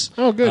series.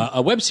 Oh, good.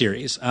 A web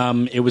series.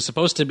 It was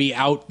supposed to be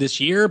out this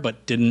year,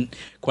 but didn't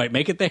quite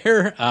make it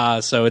there.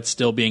 So it's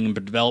still being in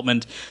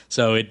development.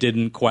 So it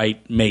didn't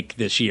quite make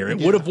this year. It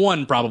would have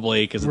won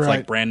probably because it's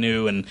like brand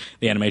new and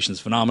the animation's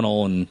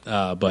phenomenal. And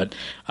but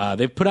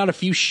they've put out a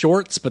few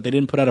shorts, but they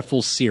didn't put out a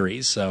full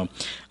series. So,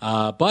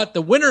 but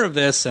the winner of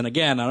this, and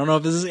again, I don't know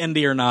if this is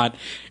indie or not.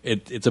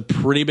 It's a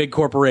pretty big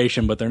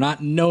corporation, but they're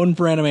not known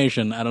for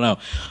animation. I don't know.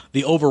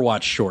 The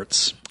Overwatch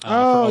shorts.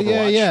 Oh,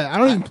 yeah. I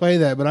don't even play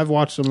that, but I've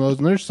watched some of those,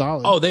 and they're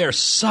solid. Oh, they are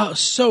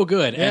so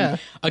good. Yeah. And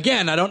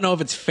again, I don't know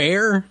if it's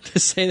fair to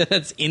say that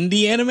that's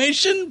indie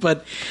animation,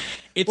 but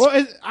it's...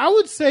 Well, I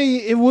would say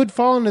it would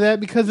fall into that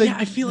because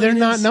I feel like they're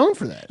not known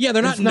for that. Yeah,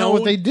 they're not It's known. not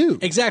what they do.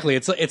 Exactly.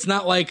 It's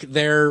not like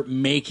they're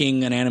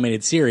making an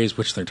animated series,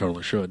 which they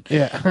totally should.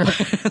 Yeah.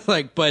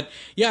 But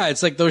yeah,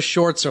 it's like those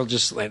shorts are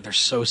just like, they're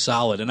so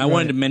solid, and I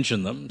wanted to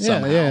mention them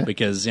somehow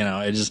because,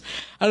 it just,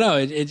 I don't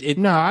know. It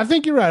No, I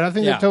think you're right. I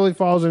think it totally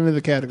falls into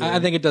the category. I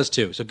think it does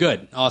too. So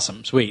good,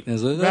 awesome, sweet.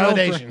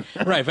 Validation.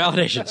 Right,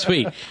 validation,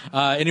 sweet.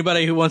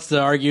 Anybody who wants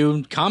to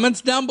argue, comments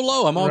down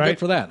below. I'm all good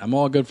for that. I'm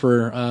all good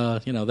for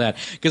that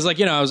because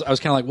I was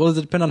kind of like, well, does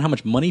it depend on how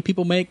much money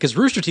people make? Because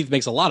Rooster Teeth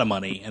makes a lot of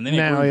money, and they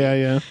make Ruby,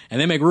 and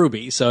they make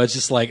Ruby. So it's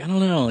just like, I don't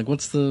know, like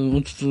what's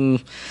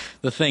the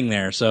thing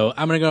there? So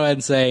I'm gonna go ahead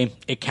and say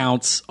it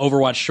counts.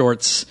 Overwatch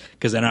shorts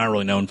because they're not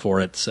really known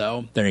for it.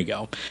 So there you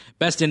go.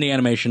 Best indie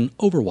animation,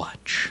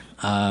 Overwatch.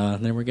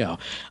 There we go.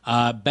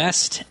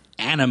 Best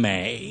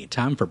anime.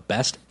 Time for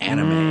best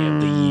anime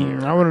of the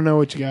year. I want to know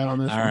what you got on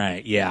this. All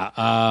right,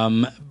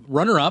 yeah.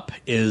 Runner-up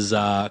is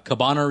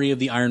Kabaneri of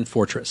the Iron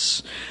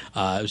Fortress.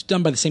 It was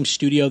done by the same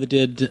studio that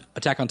did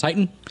Attack on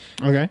Titan.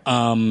 Okay.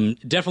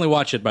 Definitely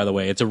watch it, by the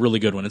way. It's a really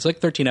good one. It's like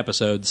 13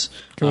 episodes.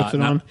 What's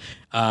it on?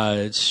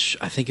 I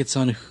think it's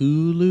on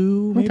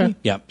Hulu, maybe? Okay.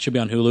 Yeah, it should be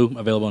on Hulu,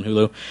 available on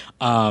Hulu.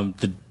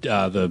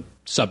 The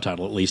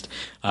subtitle, at least.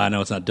 I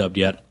know it's not dubbed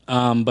yet.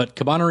 But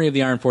Kabaneri of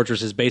the Iron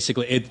Fortress is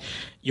basically...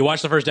 You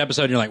watch the first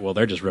episode and you're like, well,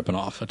 they're just ripping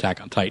off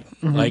Attack on Titan.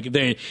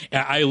 Mm-hmm.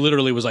 I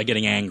literally was like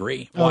getting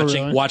angry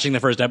watching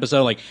the first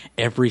episode. Like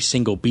every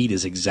single beat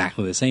is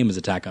exactly the same as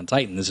Attack on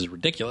Titan. This is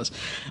ridiculous.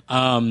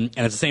 And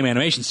it's the same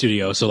animation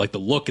studio, so like the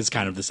look is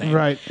kind of the same.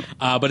 Right.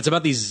 But it's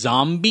about these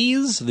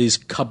zombies, these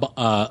Kabane,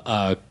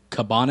 I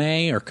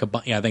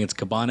think it's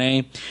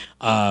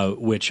Kabane,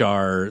 which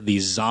are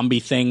these zombie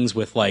things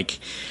with like,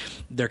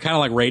 they're kind of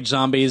like rage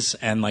zombies,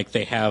 and like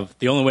they have,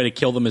 the only way to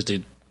kill them is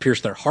to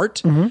pierce their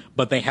heart,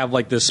 but they have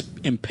like this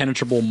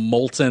impenetrable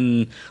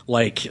molten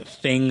like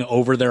thing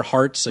over their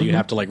heart, so you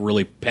have to like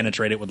really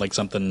penetrate it with like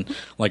something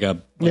like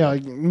a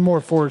like more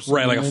force,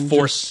 right? Like a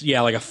force,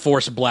 like a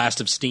force blast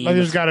of steam. Like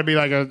there's got to be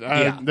like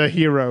the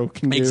hero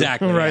can do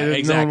exactly, right?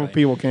 Exactly, normal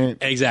people can't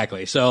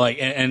exactly. So like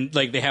and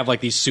like they have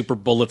like these super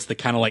bullets that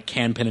kind of like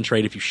can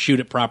penetrate if you shoot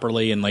it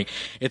properly, and like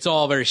it's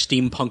all very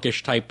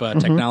steampunkish type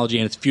technology,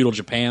 and it's feudal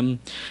Japan.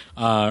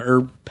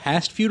 Or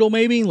past feudal,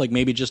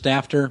 maybe just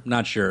after,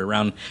 not sure,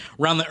 around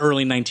the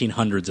early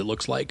 1900s it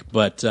looks like,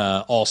 but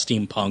all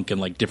steampunk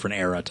and like different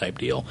era type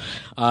deal.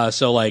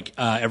 So like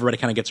everybody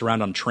kind of gets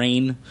around on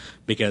train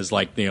because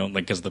like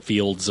because the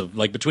fields of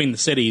like between the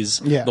cities,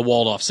 the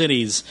walled off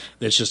cities,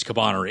 it's just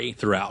Kabaneri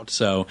throughout.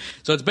 So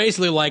it's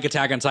basically like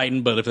Attack on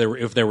Titan, but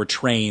if there were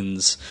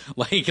trains,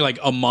 like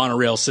a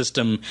monorail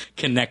system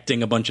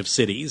connecting a bunch of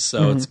cities.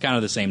 So it's kind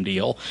of the same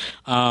deal.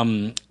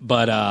 It's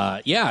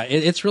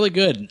really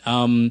good.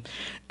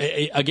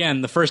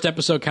 Again, the first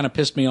episode kind of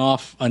pissed me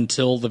off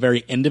until the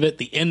very end of it.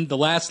 The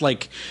last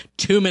like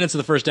 2 minutes of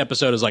the first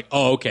episode is like,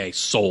 oh, okay,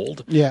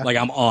 sold. Yeah, like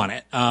I'm on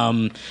it.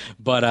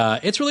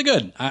 But it's really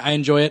good. I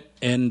enjoy it,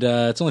 and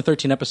it's only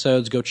 13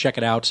 episodes. Go check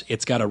it out.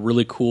 It's got a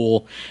really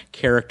cool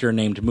character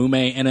named Mume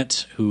in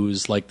it,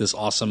 who's like this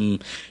awesome.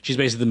 She's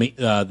basically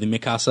the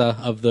Mikasa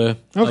of the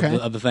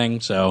of the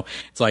thing. So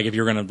it's like if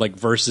you're gonna like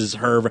versus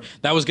her,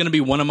 that was gonna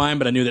be one of mine,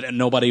 but I knew that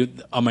nobody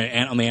on the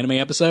anime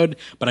episode,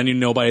 but I knew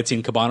nobody had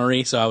seen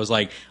Kabaneri, so I was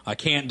like, I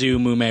can't do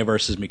Mume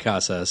versus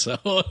Mikasa. So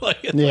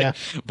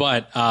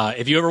but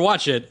if you ever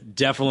watch it,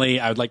 definitely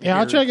I would like to hear.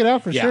 I'll check it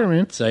out for sure,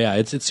 man. So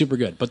it's super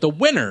good. But the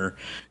winner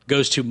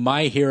goes to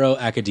My Hero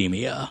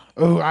Academia.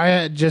 Oh,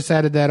 I just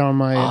added that on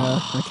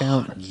my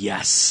account.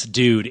 Yes,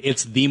 dude.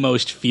 It's the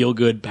most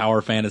feel-good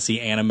power fantasy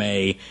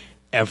anime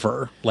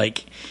ever.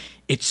 Like,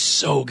 it's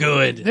so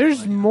good.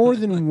 There's more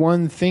than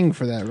one thing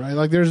for that, right?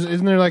 Like,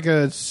 isn't there like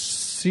a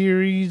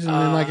series and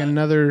then like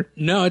another?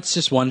 No, it's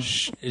just one.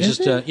 It's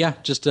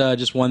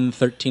just one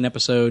 13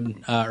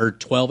 episode or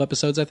 12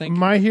 episodes, I think.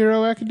 My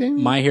Hero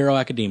Academia. My Hero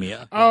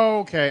Academia.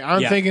 Oh, okay.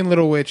 I'm thinking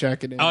Little Witch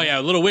Academia. Oh yeah,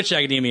 Little Witch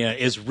Academia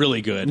is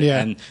really good. Yeah.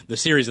 And the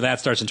series of that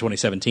starts in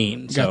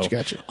 2017.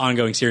 Gotcha.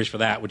 Ongoing series for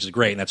that, which is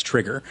great, and that's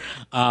Trigger.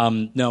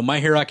 No, My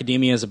Hero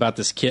Academia is about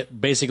this kid.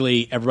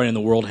 Basically, everybody in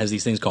the world has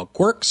these things called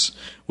quirks,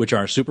 which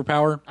are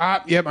superpower.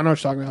 Yep, I know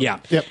what you're talking about. Yeah.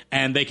 Yep.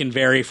 And they can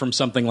vary from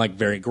something like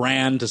very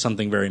grand to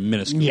something very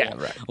minuscule. Yeah,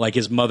 right. Like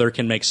his mother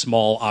can make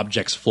small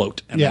objects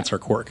float, and Yeah. that's her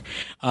quirk.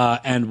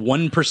 And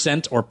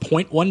 1% or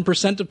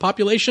 0.1% of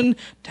population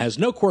has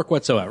no quirk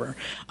whatsoever.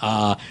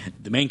 The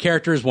main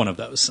character is one of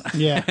those.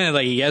 Yeah.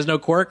 Like he has no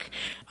quirk,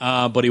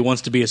 but he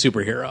wants to be a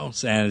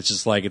superhero. And it's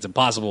just like, it's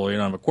impossible you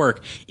don't have a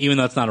quirk, even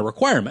though it's not a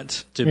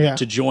requirement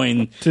to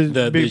join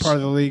to be part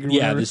of the league or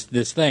whatever.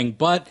 this thing.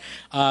 But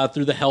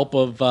through the help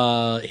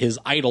of his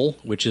idol,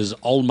 which is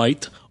All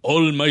Might,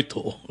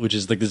 which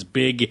is like this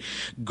big,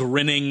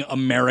 grinning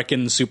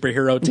American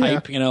superhero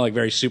type, like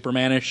very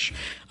Supermanish,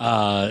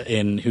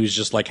 and who's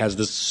just like has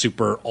this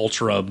super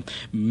ultra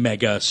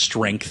mega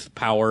strength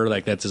power,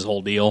 like that's his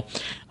whole deal.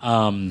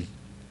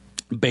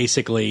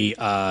 Basically,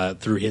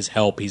 through his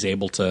help, he's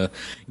able to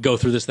go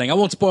through this thing. I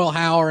won't spoil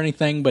how or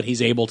anything, but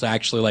he's able to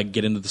actually like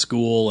get into the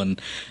school, and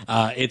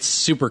it's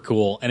super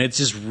cool, and it's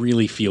just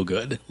really feel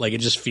good. Like it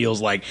just feels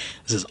like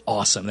this is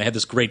awesome. They had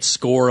this great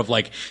score of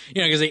like,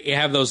 because they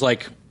have those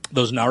like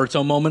those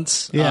Naruto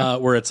moments,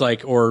 where it's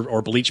like,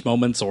 or Bleach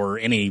moments, or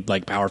any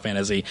like Power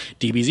Fantasy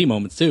DBZ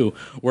moments too,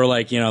 where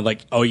like,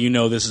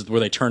 this is where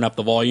they turn up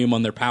the volume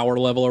on their power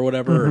level or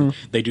whatever, or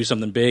they do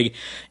something big.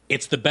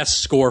 It's the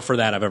best score for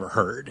that I've ever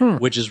heard,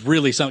 which is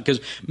really something,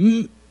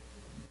 because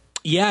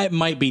it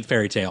might beat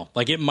Fairy Tail.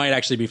 Like it might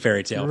actually be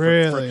Fairy Tail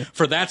really?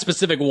 for that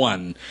specific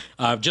one,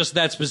 just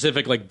that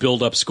specific like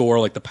build up score,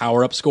 like the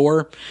power up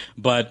score.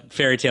 But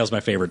Fairy Tail's my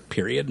favorite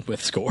period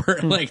with score.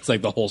 Like it's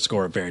like the whole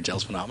score of Fairy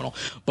Tail's phenomenal.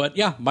 But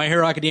yeah, My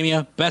Hero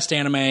Academia, best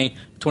anime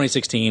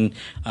 2016.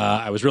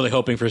 I was really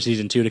hoping for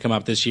season 2 to come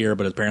out this year,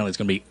 but apparently it's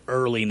going to be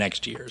early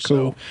next year.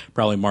 Cool. So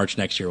probably March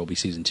next year will be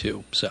season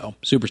 2. So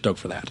super stoked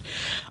for that.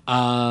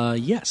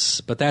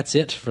 Yes, but that's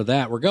it for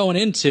that. We're going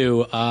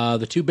into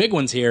the two big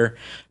ones here.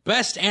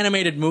 Best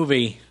animated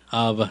movie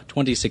of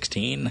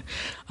 2016.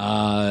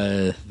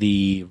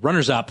 The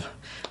runners-up,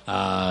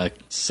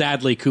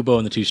 sadly, Kubo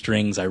and the Two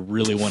Strings. I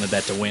really wanted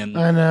that to win.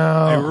 I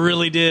know. I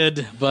really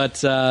did, but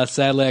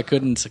sadly I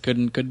couldn't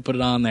put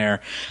it on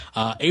there.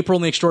 April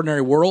in the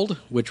Extraordinary World,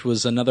 which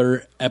was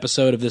another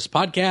episode of this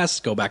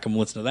podcast. Go back and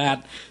listen to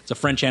that. It's a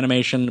French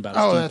animation about a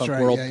steampunk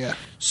world. Yeah.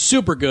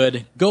 Super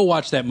good. Go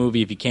watch that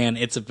movie if you can.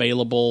 It's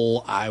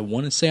available, I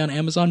want to say, on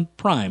Amazon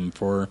Prime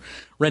for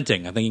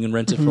renting. I think you can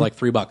rent it for like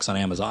 $3 on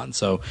Amazon.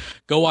 So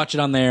go watch it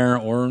on there,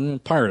 or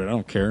pirate it. I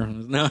don't care.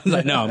 No,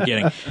 I'm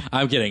kidding.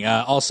 I'm kidding.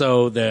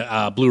 Also,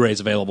 the Blu-ray is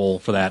available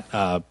for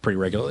that pretty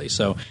regularly.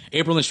 So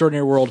April in the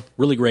Extraordinary World,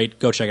 really great.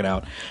 Go check it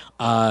out.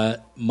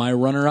 My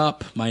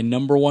runner-up, my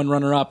number one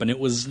runner-up, and it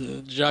was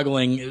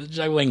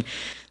juggling.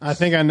 I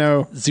think I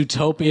know.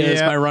 Zootopia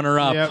is my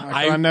runner-up. Yep,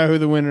 I know who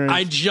the winner is.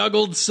 I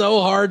juggled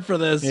so hard for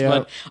this,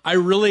 but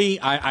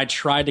I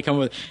tried to come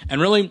with, and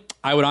really,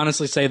 I would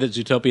honestly say that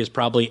Zootopia is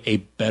probably a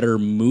better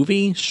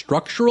movie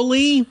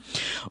structurally,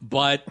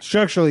 but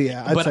structurally,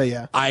 I'd say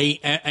yeah.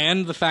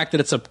 And the fact that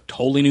it's a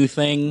totally new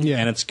thing,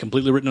 and it's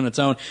completely written on its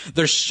own.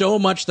 There's so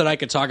much that I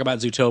could talk about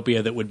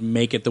Zootopia that would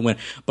make it the win.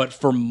 But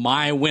for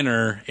my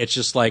winner, it's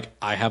just like,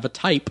 I have a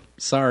type.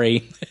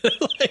 Sorry.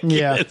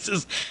 It's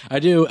just, I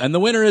do. And the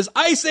winner is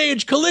Ice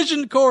Age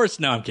Collision Course.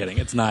 No, I'm kidding.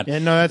 It's not. Yeah,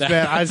 no, that's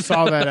bad. I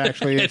saw that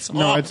actually. It's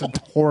a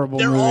horrible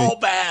They're movie. all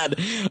bad.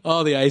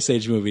 All the Ice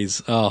Age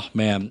movies. Oh,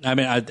 man. I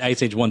mean,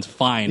 Ice Age 1's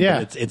fine,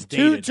 but it's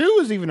dated. Two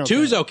is even okay.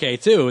 2's okay,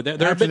 too.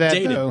 They're a bit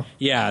dated. Though,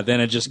 yeah,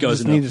 then it just goes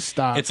into... need to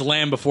stop. It's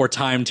Land Before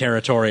Time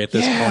territory at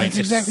this point. That's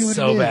exactly it's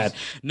what it is. bad.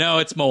 No,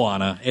 it's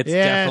Moana. It's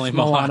definitely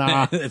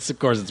Moana. Of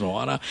course it's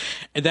Moana.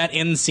 That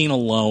end scene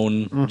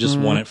alone just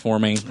won it for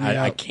me.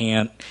 I can't...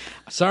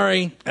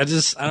 Sorry, I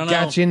don't know.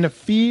 Got you in the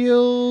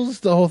feels.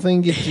 The whole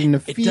thing gets you in the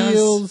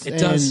feels. It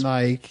does.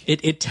 Like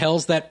it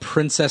tells that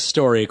princess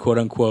story, quote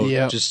unquote,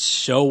 just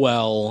so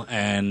well.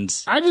 And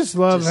I just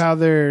love how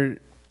they're.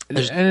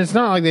 And it's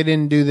not like they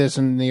didn't do this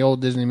in the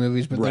old Disney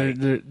movies, but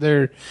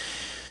they're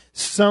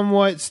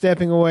somewhat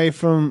stepping away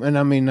from, and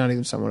I mean not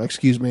even somewhat.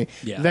 Excuse me.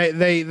 Yeah.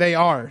 They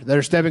are.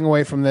 They're stepping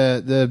away from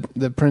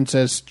the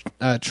princess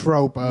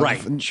trope. Of,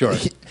 right. Sure.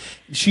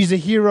 She's a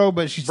hero,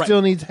 but she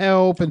still needs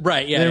help. And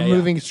they're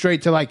moving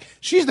straight to like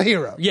she's the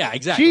hero. Yeah,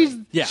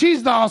 exactly.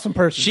 She's the awesome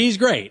person. She's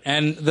great,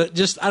 and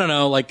I don't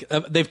know. Like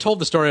they've told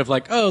the story of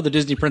like, oh, the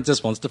Disney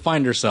princess wants to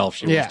find herself.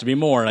 She wants to be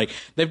more. Like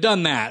they've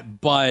done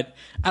that, but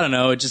I don't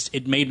know.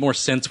 It made more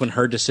sense when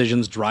her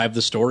decisions drive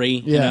the story.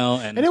 You know,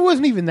 and it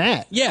wasn't even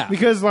that. Yeah,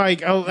 because like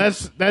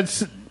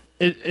that's.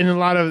 In a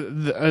lot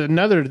of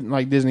another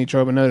like Disney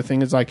trope, another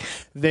thing is like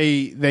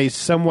they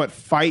somewhat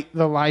fight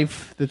the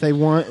life that they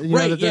want,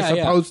 that they're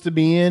supposed to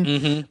be in.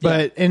 Mm-hmm,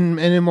 but in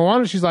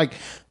Moana, she's like,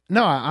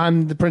 no,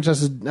 I'm the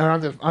princess.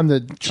 I'm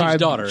the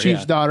tribe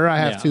chief's daughter. I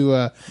have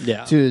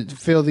to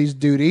fulfill these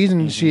duties,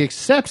 and she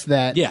accepts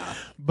that. Yeah,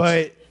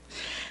 but.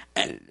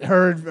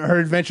 her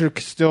adventure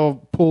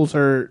still pulls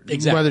her,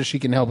 whether she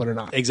can help it or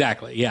not.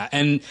 Exactly. Yeah,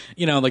 and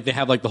like they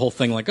have like the whole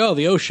thing like, oh,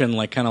 the ocean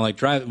like kind of like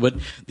drive, but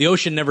the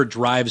ocean never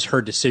drives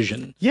her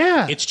decision.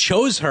 Yeah, it's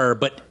chose her,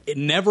 but it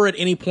never at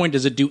any point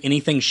does it do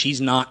anything she's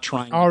not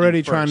trying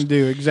to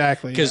do.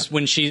 Exactly. Because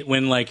when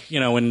I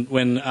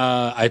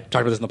talked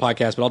about this in the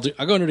podcast, but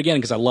I'll go into it again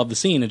because I love the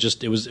scene. It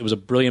was a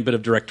brilliant bit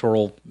of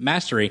directorial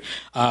mastery.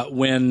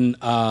 When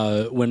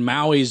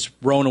Maui's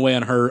rowing away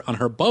on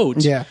her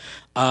boat. Yeah.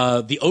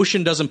 The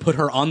ocean doesn't put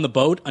her on the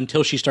boat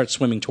until she starts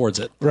swimming towards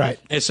it. Right.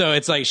 And so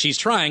it's like she's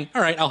trying,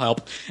 all right, I'll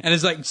help. And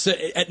it's like, so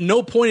at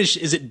no point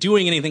is it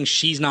doing anything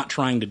she's not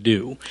trying to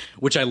do,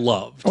 which I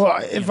loved. Well,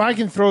 if I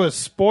can throw a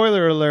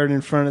spoiler alert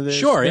in front of this.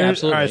 Sure, yeah,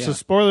 absolutely. All right, so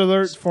spoiler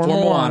alert for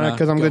Moana,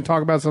 because I'm going to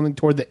talk about something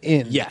toward the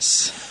end.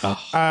 Yes.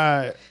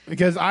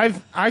 Because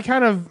I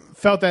kind of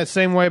felt that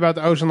same way about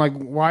the ocean. Like,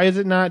 why is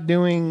it not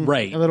doing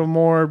a little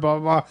more, blah,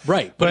 blah, blah.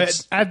 Right.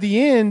 But at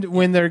the end,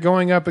 when they're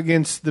going up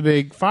against the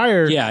big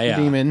fire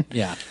demon.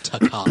 Yeah,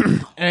 Taka.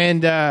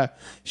 And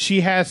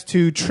she has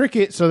to trick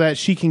it so that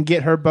she can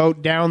get her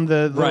boat down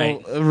the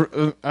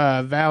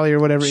little valley or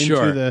whatever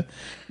into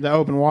the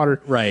open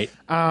water. Right.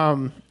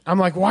 I'm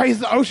like, why is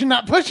the ocean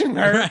not pushing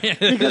her? Right.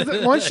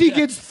 Because once she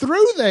gets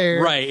through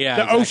there,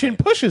 the ocean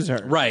pushes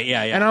her. Right,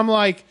 yeah. And I'm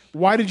like,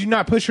 why did you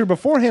not push her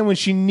beforehand when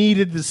she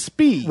needed the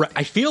speed? Right.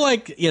 I feel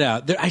like,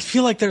 I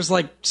feel like there's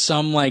like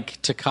some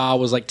like Taka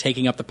was like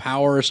taking up the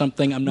power or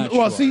something. I'm not sure.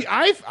 Well, see,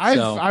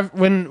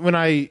 when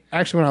I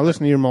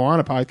listened to your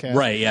Moana podcast,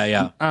 right,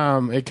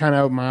 it kind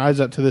of opened my eyes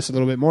up to this a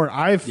little bit more.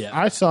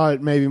 I saw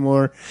it maybe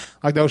more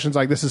like the ocean's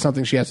like, this is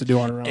something she has to do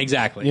on her own.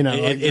 Exactly.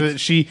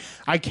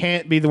 I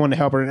can't be the one to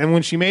help her. And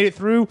when she made it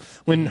through,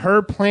 when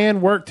her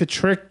plan worked to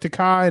trick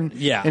Taka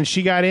and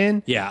she got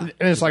in, and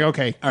it's like,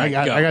 okay, I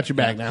got your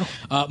back now.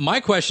 My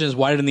question is,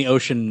 why didn't the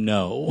ocean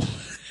know?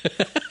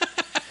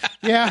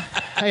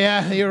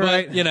 Yeah, you're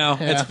right.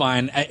 But, it's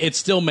fine. It's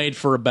still made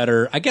for a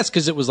better, I guess,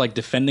 because it was like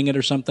defending it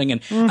or something.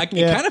 And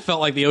it kind of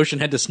felt like the ocean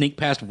had to sneak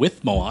past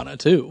with Moana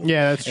too.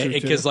 Yeah, that's true.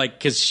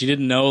 Because she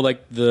didn't know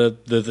like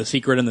the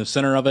secret in the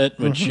center of it,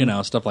 which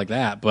stuff like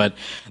that. But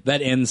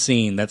that end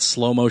scene, that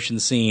slow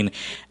motion scene,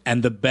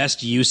 and the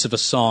best use of a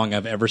song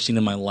I've ever seen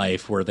in my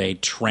life, where they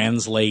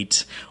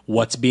translate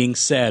what's being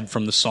said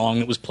from the song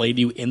that was played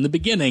to you in the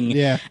beginning,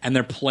 and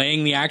they're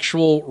playing the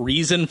actual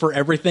reason for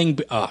everything.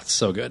 Oh, it's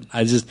so good.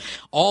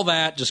 All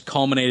that just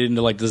culminated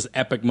into like this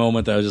epic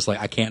moment that I was just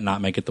like, I can't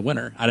not make it the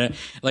winner.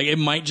 It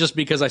might just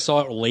because I saw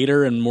it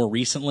later and more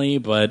recently,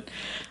 but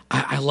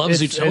I love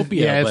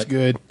Zootopia. It's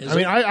good.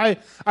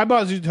 I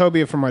bought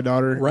Zootopia for my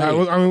daughter. Right.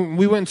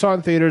 We went and saw it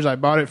in theaters. I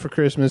bought it for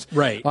Christmas.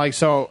 Right. Like,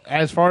 so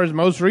as far as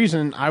most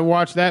recent, I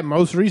watched that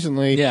most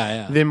recently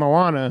than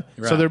Moana.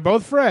 Right. So they're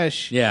both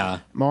fresh. Yeah.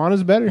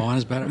 Moana's better. I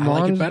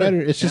like it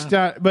better. It's just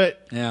got,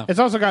 but it's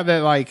also got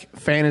that like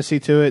fantasy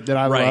to it that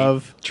I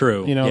love.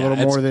 True. A little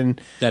more than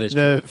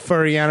the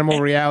furry animal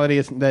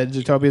reality that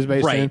Zootopia is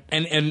based in.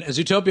 And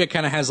Zootopia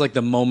kind of has like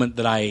the moment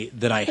that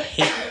I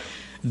hate.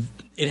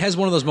 It has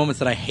one of those moments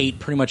that I hate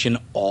pretty much in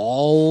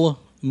all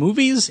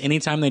movies.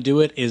 Anytime they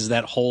do it, is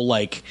that whole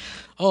like,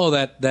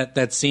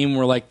 that scene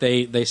where like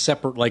they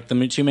separate, like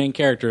the two main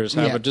characters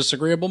have a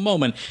disagreeable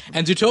moment.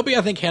 And Zootopia,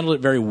 I think, handled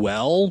it very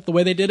well the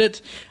way they did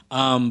it.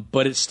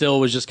 But it still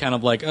was just kind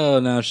of like, oh,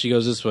 now she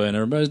goes this way and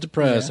everybody's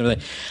depressed and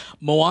everything.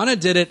 Moana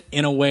did it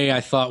in a way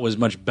I thought was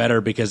much better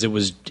because it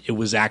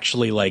was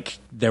actually like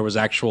there was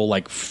actual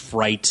like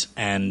fright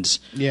and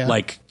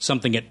like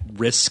something at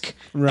risk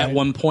at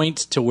one point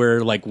to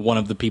where like one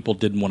of the people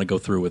didn't want to go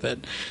through with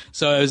it.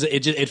 So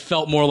it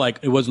felt more like,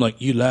 it wasn't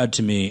like, you lied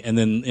to me, and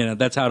then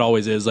that's how it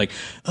always is, like,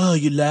 oh,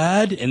 you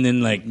lied, and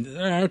then like and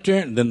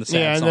then the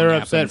sad song and they're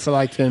happens. Upset for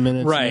like 10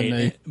 minutes,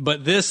 right?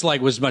 But this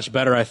like was much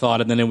better, I thought,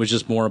 and then it was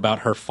just more about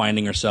her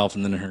finding herself,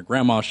 and then her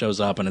grandma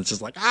shows up, and it's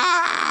just like,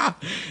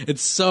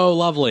 it's so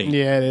lovely.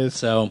 Yeah, it is.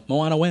 So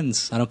Moana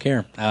wins. I don't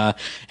care.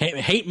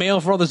 Hate mail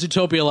for all the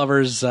Zootopia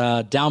lovers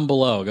down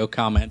below. Go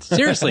comment.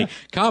 Seriously,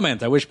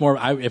 comment. I wish more.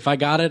 If I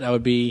got it, I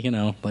would be,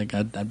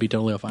 I'd be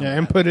totally fine. Yeah,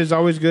 input is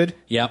always good.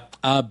 Yep.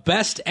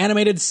 Best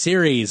animated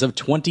series of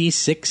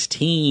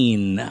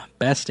 2016.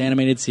 Best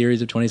animated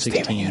series of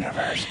 2016. Steven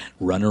Universe.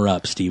 Runner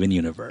up, Steven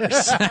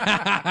Universe.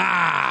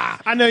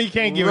 I know you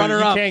can't give Runner it.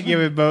 You up. Can't give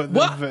it both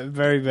the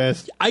very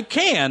best. I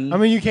can. I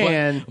mean, you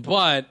can,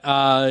 but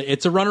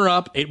it's a runner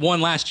up. It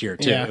won last year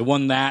too. Yeah. It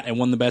won that. It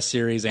won the best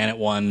series, and it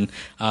won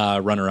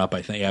runner up.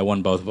 I think. Yeah, it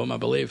won both of them, I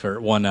believe, or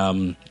it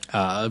won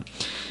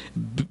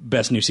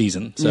best new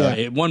season. So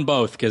it won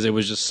both because it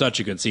was just such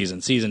a good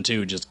season. Season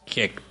 2 just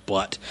kicked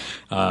butt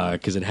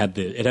because it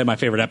had my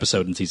favorite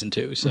episode in season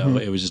 2. So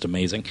it was just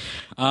amazing.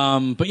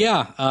 But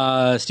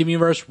yeah, Steven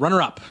Universe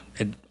runner up.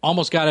 It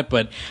almost got it,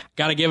 but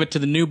got to give it to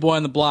the new boy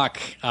on the block,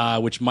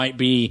 which might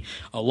be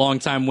a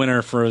long-time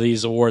winner for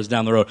these awards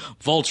down the road.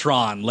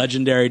 Voltron,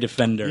 Legendary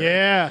Defender.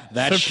 Yeah,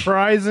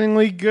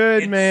 surprisingly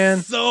good,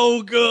 man.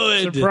 So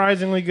good.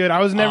 Surprisingly good. I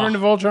was never into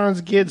Voltron as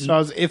a kid, so I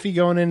was iffy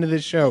going into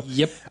this show.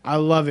 Yep. I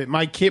love it.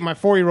 My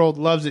 4-year-old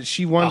loves it.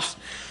 She wants...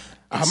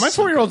 my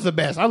 4-year-old's the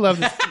best. I love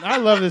this. I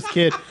love this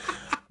kid.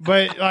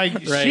 But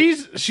like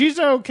she's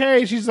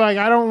okay. She's like,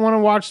 I don't want to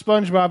watch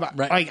SpongeBob.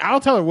 Right. Like I'll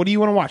tell her, what do you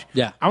want to watch?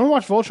 Yeah. I want to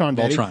watch Voltron,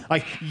 Daddy. Voltron.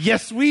 Like,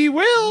 yes, we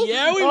will.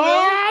 Yeah, we will.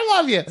 I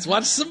love you. Let's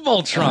watch some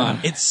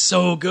Voltron. It's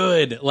so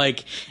good.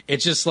 Like,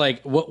 it's just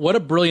like what a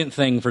brilliant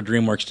thing for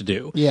DreamWorks to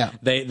do. Yeah.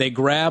 They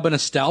grab a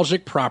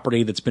nostalgic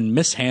property that's been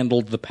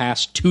mishandled the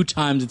past 2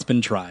 times it's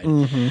been tried,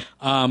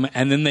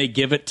 and then they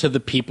give it to the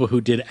people who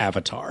did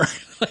Avatar.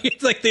 Like,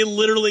 it's like they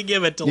literally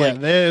give it to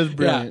that is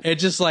brilliant. Yeah,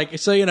 it's just like,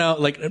 so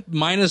like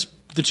minus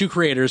the 2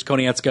 creators,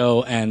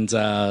 Konietzko and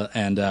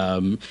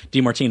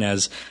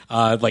DeMartinez,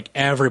 like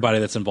everybody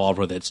that's involved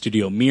with it.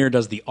 Studio Mir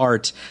does the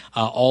art.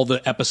 All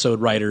the episode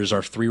writers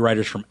are 3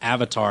 writers from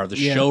Avatar. The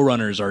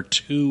showrunners are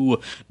 2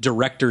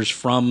 directors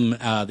from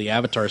the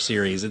Avatar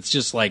series. It's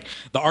just like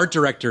the art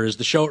director is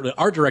the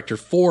art director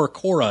for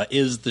Korra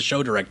is the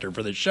show director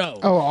for the show.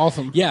 Oh,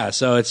 awesome. Yeah,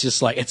 so it's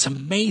just like, it's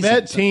amazing.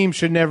 That team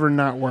should never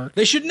not work.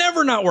 They should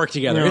never not work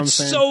together. You know it's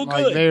so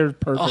good. Like, they're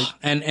perfect. Oh,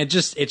 and it's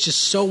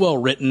just so well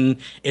written.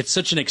 It's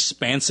such an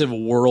expansive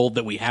world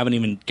that we haven't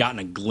even gotten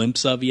a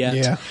glimpse of yet.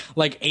 Yeah.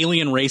 Like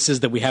alien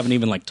races that we haven't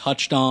even like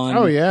touched on.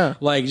 Oh, yeah.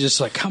 Like,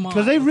 just like, come on.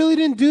 Because they really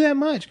didn't do that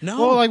much. No.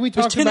 Well, like we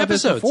There's talked 10 about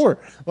episodes. this before.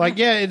 Like,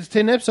 yeah, it's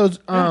 10 episodes.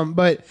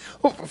 But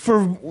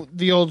for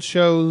the old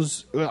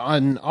shows,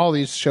 on all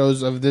these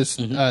shows of this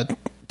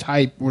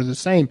type were the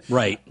same.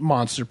 Right.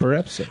 Monster per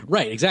episode.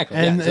 Right, exactly.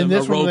 And, yeah. and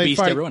this a row one they beast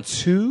fight everyone.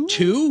 2?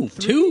 Two,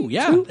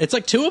 yeah. 2? It's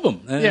like 2 of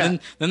them. And Yeah.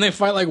 then they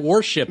fight like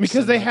warships.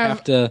 Because they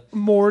have to...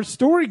 more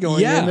story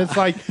going Yeah. in. It's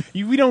like,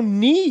 we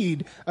don't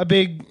need a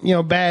big,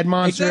 bad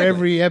monster Exactly.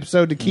 every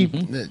episode to keep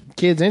the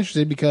kids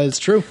interested, because It's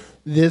true.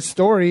 this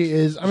story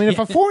is, I mean, if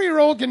a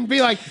 4-year-old can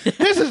be like,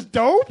 this is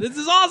dope. This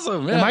is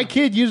awesome. Yeah. And my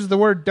kid uses the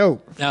word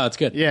dope. No, it's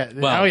good. Yeah.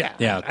 Well, Oh, yeah.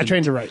 Yeah. I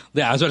trained her right.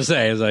 Yeah, I was about to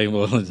say, it's like,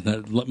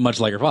 well, much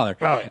like her father.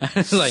 Oh, yeah.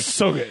 It's like,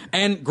 So good.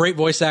 And great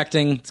voice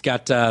acting. It's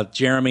got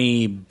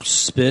Jeremy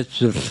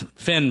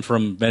Finn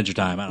from Adventure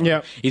Time. I don't know.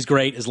 Yep. He's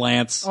great as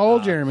Lance.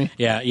 Old Jeremy.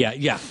 Yeah.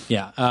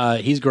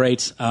 He's great.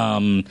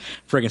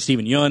 Friggin'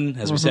 Stephen Yeun,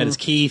 as we said, is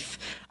Keith.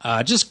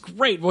 Just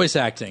great voice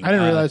acting. I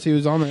didn't realize he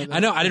was on there. I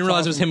know. I didn't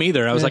realize it was him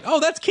either. I was like, "Oh,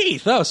 that's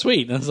Keith. Oh,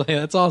 sweet." And I was like,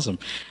 "That's awesome."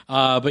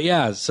 But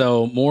yeah,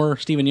 so more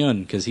Stephen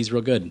Yeun because he's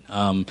real good.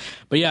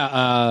 But yeah,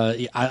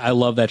 I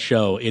love that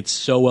show. It's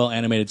so well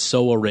animated,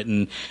 so well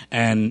written,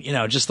 and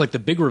just like the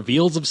big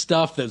reveals of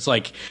stuff. That's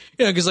like,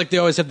 because like they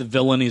always have the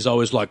villain. He's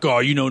always like, "Oh,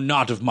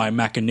 not of my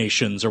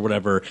machinations" or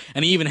whatever.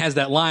 And he even has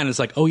that line. It's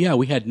like, "Oh yeah,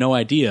 we had no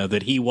idea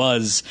that he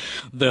was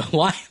the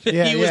lion.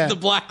 That he was the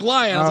Black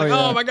Lion." I was like,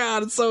 "Oh my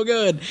god, it's so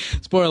good."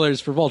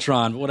 Spoilers for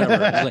Voltron, but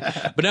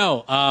whatever. But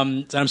no,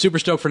 I'm super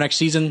stoked for next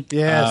season.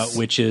 Yes.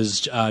 Which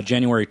is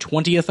January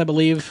 20th, I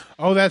believe.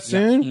 Oh, that's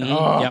soon? Mhm.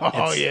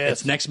 Oh, Yep.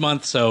 It's next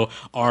month. So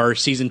our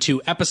season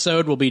 2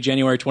 episode will be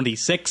January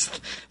 26th.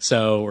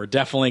 So we're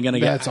definitely going to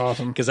get. That's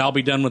awesome. Because I'll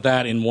be done with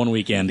that in 1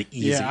 weekend.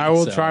 Easy. Yeah, I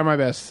will So, try my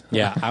best.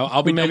 Yeah,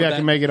 I'll be. Maybe done with I that.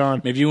 can make it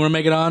on. Maybe you want to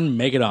make it on.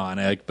 Make it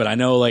on. But I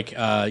know,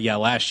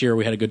 last year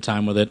we had a good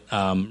time with it.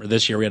 Or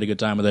this year we had a good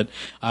time with it.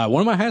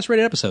 One of my highest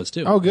rated episodes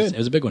too. Oh, good. It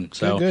was a big one.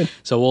 So Good.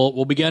 So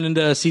we'll be getting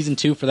into season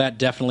 2 for that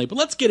definitely. But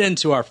let's get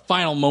into our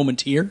final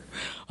moment here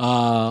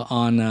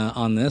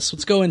on this.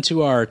 Let's go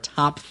into our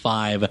top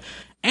 5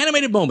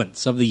 animated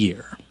moments of the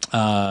year.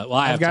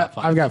 I have top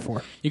 5. I've got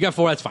 4. You got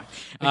 4. That's fine.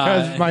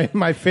 Because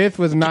my 5th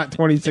was not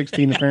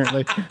 2016,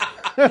 apparently.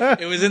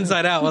 It was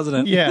Inside Out,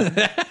 wasn't it?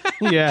 Yeah.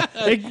 Yeah.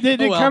 Did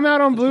it well. come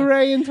out on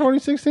Blu-ray in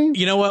 2016?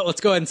 You know what?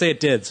 Let's go ahead and say it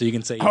did, so you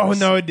can say yours. Oh,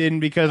 no, it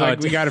didn't, because it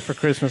we did. got it for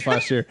Christmas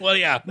last year. Well,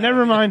 yeah.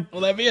 Never mind. Well,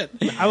 that'd be it.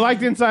 I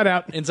liked Inside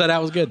Out. Inside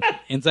Out was good.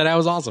 Inside Out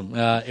was awesome.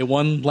 It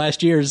won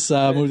last year's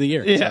movie of the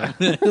year. Yeah.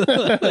 So.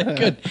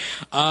 Good.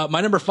 My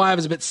number 5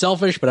 is a bit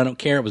selfish, but I don't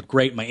care. It was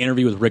great. My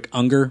interview with Rick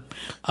Unger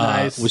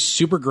Nice. was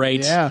super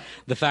great. Yeah.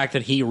 The fact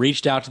that he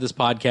reached out to this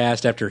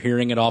podcast after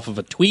hearing it off of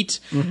a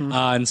tweet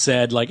and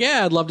said, like,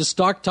 yeah, I'd love to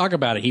talk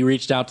about it. He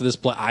reached out to this.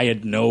 I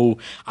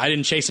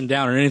didn't chase him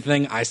down or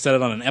anything. I said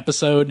it on an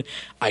episode.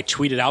 I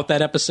tweeted out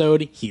that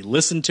episode. He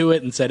listened to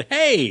it and said,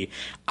 hey,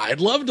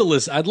 I'd love to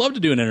listen. I'd love to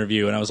do an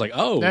interview. And I was like,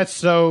 oh, That's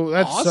so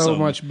awesome.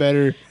 much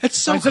better. it's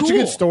so It's cool. such a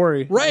good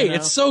story. Right. you know?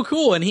 It's so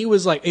cool. And he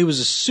was like, it was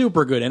a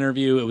super good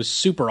interview. It was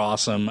super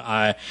awesome.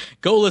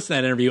 Go listen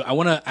to that interview.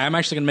 I'm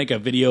actually going to make a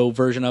video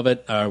version of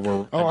it.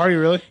 Are you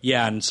really?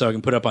 Yeah. And so I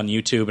can put it up on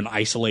YouTube and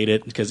isolate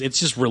it because it's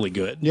just really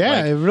good. Yeah,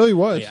 Like, it really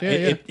was.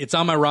 Yeah, it's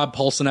on my Rob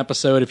Paulson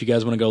episode if you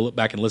guys want to go look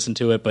back and listen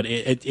to it. But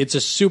it's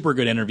a super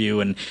good interview,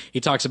 and he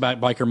talks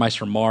about Biker Mice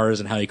from Mars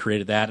and how he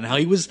created that, and how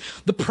he was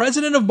the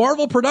president of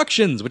Marvel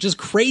Productions, which is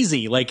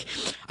crazy. Like,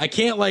 I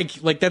can't like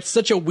that's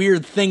such a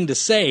weird thing to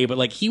say, but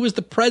like he was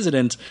the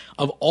president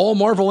of all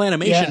Marvel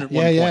animation at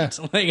one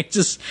point. Like it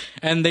just,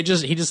 and he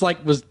just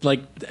like was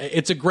like,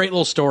 it's a great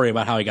little story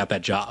about how he got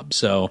that job.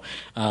 So,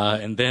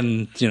 and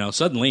then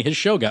suddenly his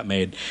show got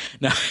made.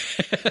 Now,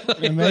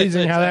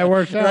 Amazing how that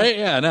worked out. right?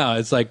 Yeah, no,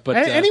 it's like, but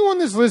Anyone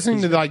that's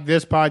listening to like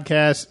this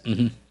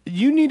podcast,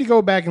 you need to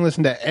go back and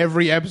listen to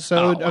every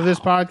episode of this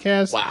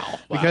podcast. Wow.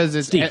 Because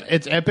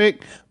it's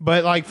epic.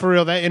 But like for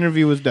real, that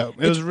interview was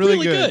dope. It was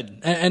really good.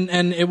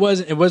 And it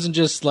wasn't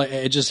just like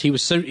he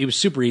was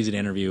super easy to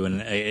interview,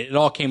 and it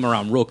all came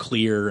around real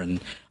clear,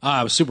 and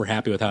I was super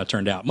happy with how it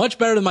turned out. Much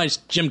better than my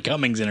Jim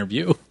Cummings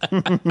interview.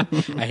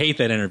 I hate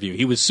that interview.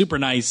 He was super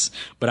nice,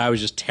 but I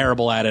was just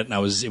terrible at it, and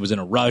it was in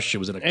a rush. It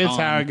was in a con. It's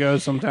how it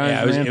goes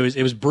sometimes. Yeah,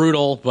 it was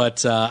brutal.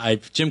 But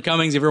Jim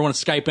Cummings, if you ever want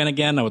to Skype in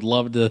again, I would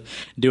love to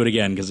do it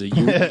again because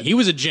he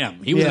was a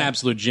gem. He was an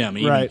absolute gem.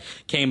 He even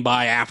came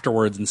by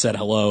afterwards and said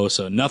hello.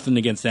 So nothing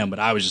against them, but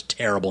I was just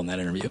terrible in that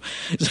interview.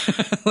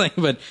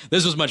 But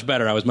this was much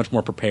better. I was much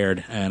more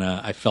prepared, and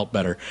I felt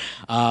better.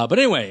 But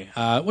anyway,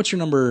 what's your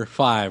number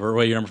 5?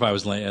 Or your number 5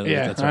 was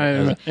that's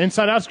right.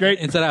 Inside Out's great.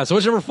 Inside Out. So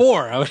what's number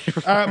 4?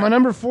 My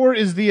number 4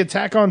 is the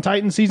Attack on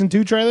Titan Season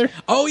 2 trailer.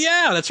 Oh,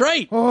 yeah, that's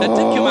right. That did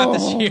come out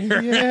this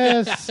year.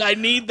 Yes. I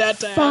need that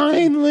to happen.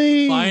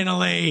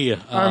 Finally.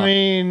 I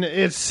mean,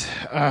 it's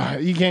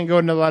you can't go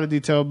into a lot of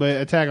detail, but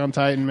Attack on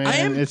Titan,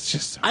 man, it's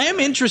just... I am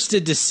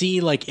interested to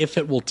see like if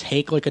it will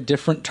take like a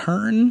different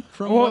turn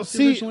from what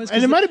the original is.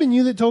 And it might have been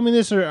you that told me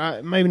this,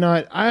 or maybe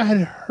not. I had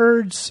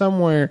heard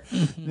somewhere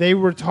they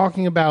were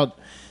talking about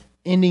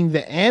ending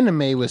the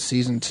anime with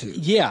Season 2.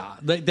 Yeah,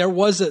 there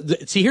was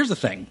see, here's the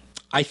thing.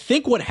 I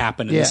think what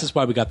happened, and this is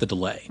why we got the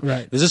delay.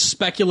 Right. This is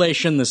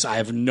speculation. I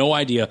have no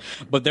idea.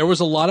 But there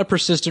was a lot of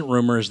persistent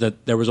rumors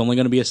that there was only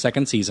going to be a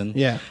second season.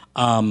 Yeah.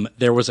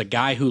 There was a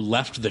guy who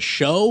left the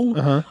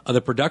show,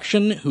 the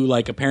production, who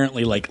like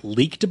apparently like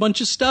leaked a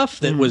bunch of stuff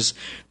that was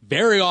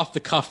very off the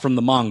cuff from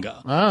the manga.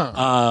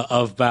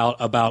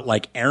 About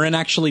like Eren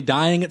actually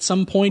dying at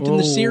some point in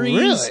the series.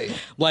 Really?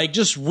 Like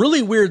just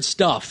really weird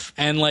stuff.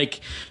 And like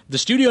the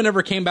studio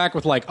never came back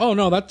with like, oh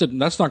no,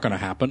 that's not going to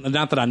happen.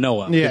 Not that I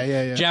know of.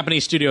 Yeah.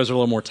 Japanese studios are a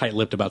little more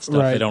tight-lipped about stuff.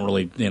 Right. They don't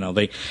really,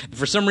 they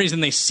for some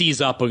reason they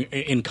seize up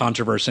in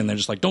controversy and they're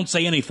just like, don't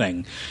say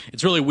anything.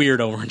 It's really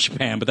weird over in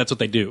Japan, but that's what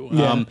they do.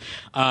 Yeah.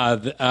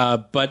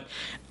 But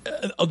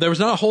there was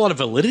not a whole lot of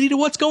validity to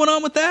what's going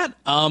on with that.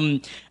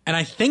 And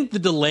I think the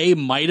delay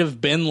might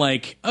have been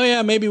like, oh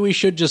yeah, maybe we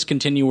should just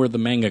continue where the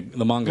manga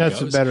goes.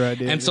 That's a better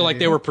idea. And so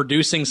they were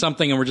producing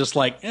something and we're just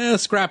like,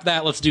 scrap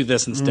that. Let's do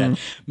this instead.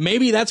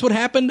 Maybe that's what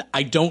happened.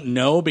 I don't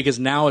know, because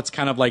now it's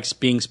kind of like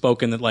being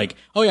spoken that like,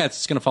 oh yeah, it's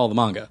just going to follow the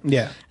manga.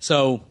 Yeah.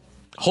 So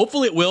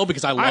hopefully it will,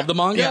 because I love the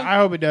manga. Yeah, I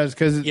hope it does,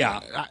 because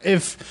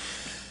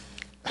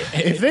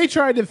if they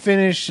tried to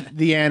finish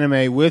the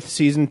anime with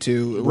Season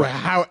 2,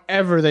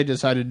 however they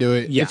decide to do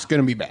it, it's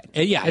going to be bad.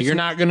 You're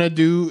not going to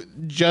do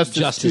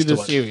justice to the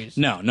series.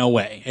 No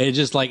way. It's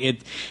just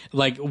like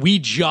we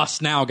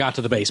just now got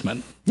to the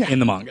basement in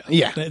the manga.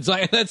 Yeah. It's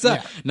like, that's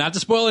not to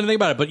spoil anything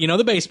about it, but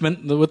the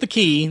basement with the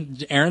key,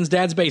 Eren's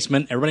dad's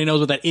basement, everybody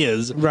knows what that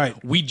is. Right.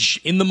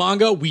 In the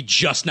manga, we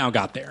just now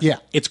got there. Yeah.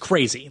 It's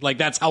crazy. Like,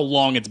 that's how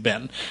long it's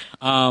been.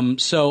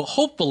 So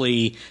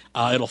hopefully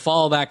it'll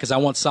follow that, because I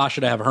want Sasha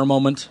to have her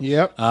moment.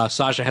 Yep.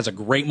 Sasha has a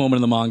great moment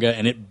in the manga,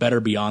 and it better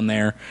be on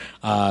there.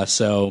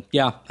 So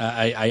yeah,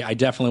 I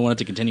definitely want it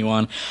to continue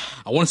on.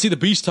 I want to see the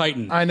Beast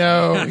Titan. I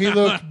know, he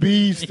looked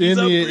beast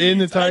in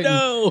the Titan. I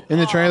know. In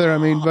the trailer. I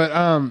mean, but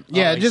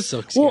just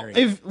so scary.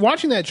 If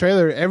watching that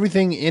trailer,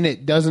 everything in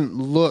it doesn't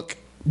look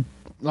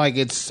like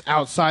it's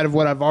outside of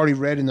what I've already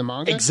read in the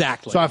manga.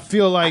 Exactly. So I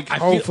feel like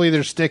hopefully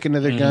they're sticking to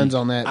their guns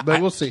on that,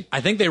 but we'll see.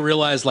 I think they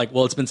realize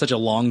it's been such a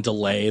long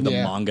delay. The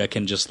manga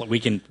can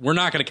we're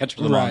not going to catch up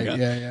to the manga.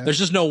 Yeah. There's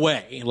just no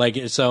way.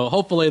 So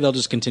hopefully they'll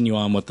just continue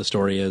on what the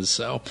story is.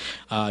 So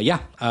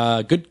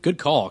good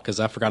call, because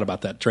I forgot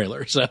about that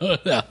trailer. So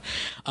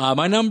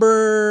my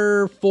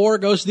number 4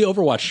 goes to the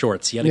Overwatch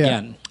shorts yet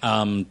again.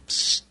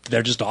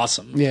 They're just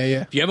awesome.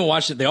 Yeah. If you haven't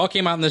watched it, they all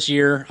came out in this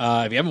year.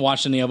 If you haven't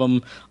watched any of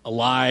them,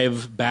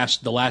 Alive,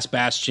 The Last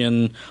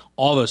Bastion,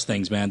 all those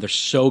things, man, they're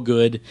so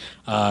good.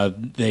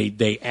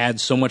 They add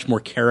so much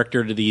more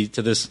character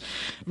to this.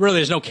 Really,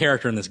 there's no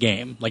character in this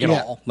game, at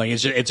all. Like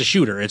it's a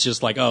shooter. It's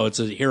just like, it's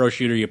a hero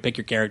shooter. You pick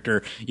your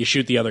character, you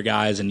shoot the other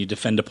guys, and you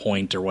defend a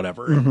point or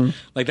whatever.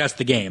 Like, that's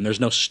the game. There's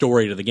no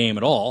story to the game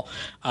at all.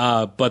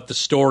 But the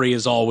story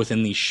is all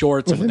within these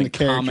shorts, within and the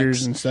characters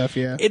comics and stuff.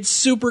 Yeah, it's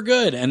super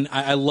good, and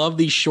I love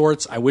these shorts.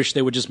 I wish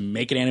they would just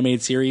make an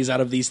animated series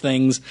out of these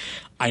things.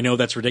 I know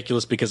that's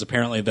ridiculous, because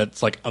apparently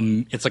that's like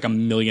it's like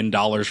 $1 million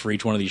for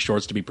each one of these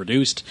shorts to be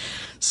produced,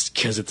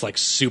 because it's like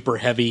super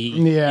heavy,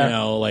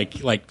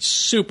 like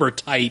super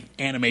tight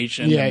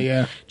animation.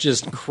 Yeah.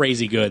 Just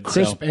crazy good.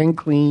 Crisp and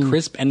clean.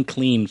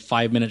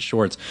 5-minute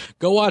shorts.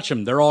 Go watch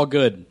them. They're all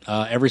good.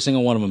 Every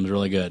single one of them is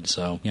really good.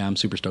 So yeah, I'm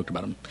super stoked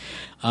about them.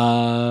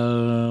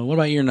 What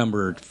about your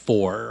number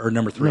 4 or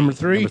number 3? Number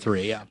 3? Number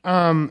 3,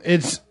 yeah.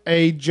 It's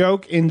a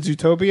joke in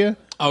Zootopia.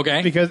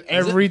 Okay. Because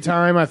every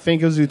time I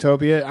think of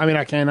Zootopia, I mean,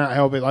 I cannot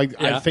help it. Like,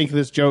 I think of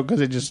this joke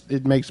because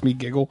it makes me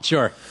giggle.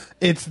 Sure.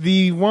 It's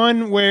the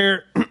one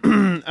where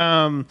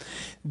the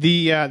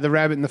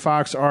rabbit and the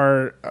fox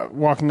are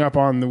walking up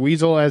on the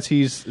weasel as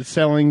he's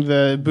selling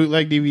the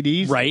bootleg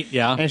DVDs. Right,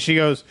 yeah. And she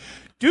goes,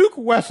 Duke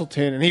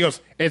Wesselton, and he goes,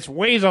 it's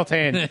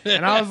Weaselton,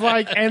 and I was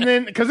like, and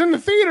then because in the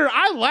theater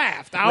I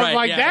laughed, I was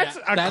like, that's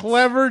a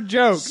clever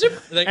joke,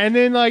 and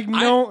then like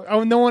no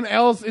one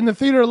else in the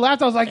theater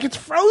laughed. I was like, it's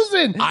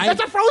Frozen.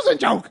 That's a Frozen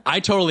joke. I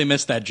totally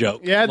missed that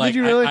joke. Yeah, like, did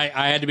you really?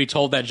 I had to be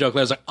told that joke.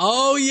 I was like,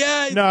 oh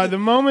yeah. No, the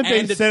moment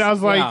they said, I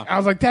was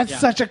like, that's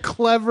such a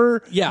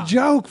clever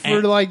joke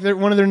for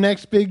one of their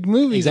next big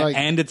movies. Exactly.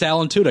 And it's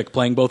Alan Tudyk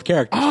playing both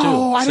characters too.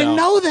 Oh, I didn't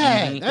know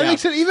that. That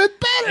makes it even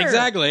better.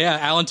 Exactly. Yeah,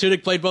 Alan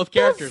Tudyk played both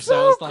characters.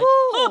 So it's cool. Like,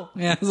 oh.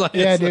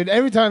 Yeah, dude.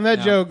 Every time that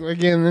joke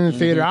again in the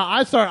theater, I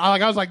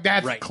was like,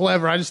 that's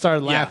clever. I just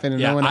started laughing,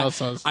 and no one else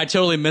was. I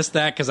totally missed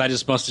that because I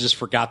must have just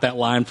forgot that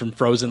line from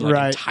Frozen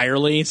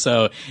entirely.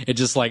 So it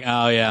just like,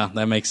 oh yeah,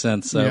 that makes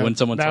sense. When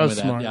someone told me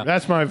smart. that,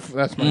 that's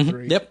my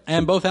three. Yep,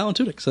 and both Alan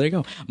Tudyk. So there you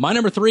go. My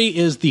number 3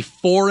 is the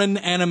foreign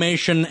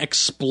animation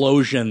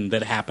explosion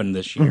that happened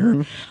this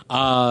year.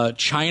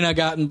 China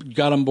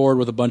got on board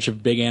with a bunch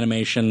of big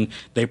animation.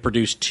 They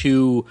produced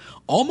 2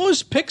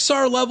 almost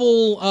Pixar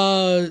level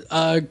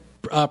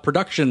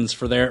productions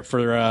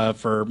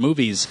for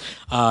movies.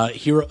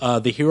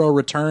 The Hero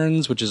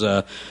Returns, which is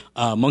a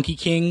Monkey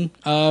King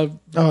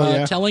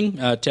telling.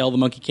 Tale of the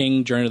Monkey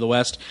King, Journey to the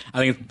West. I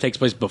think it takes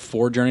place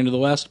before Journey to the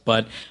West,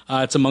 but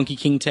it's a Monkey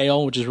King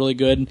tale, which is really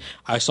good.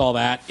 I saw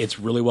that. It's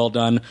really well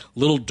done.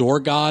 Little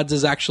Door Gods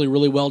is actually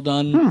really well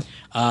done.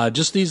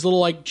 Just these little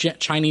like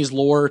Chinese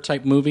lore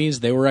type movies,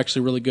 they were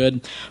actually really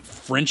good.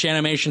 French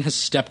animation has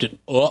stepped it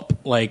up,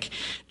 like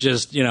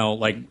just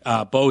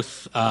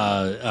both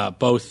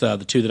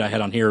the 2 that I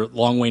had on here,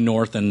 Long Way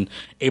North and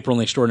April in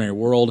the Extraordinary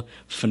World,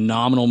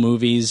 phenomenal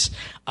movies.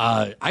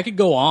 I could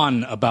go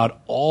on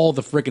about all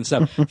the freaking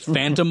stuff.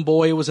 Phantom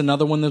Boy was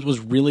another one that was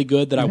really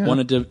good that I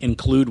wanted to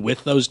include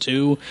with those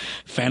 2.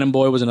 Phantom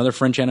Boy was another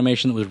French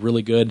animation that was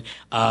really good.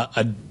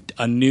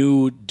 A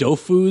new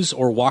Dofus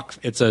or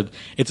it's a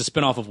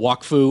spinoff of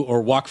Wakfu,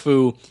 or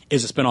Wakfu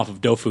is a spinoff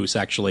of Dofus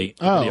actually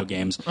in video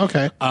games.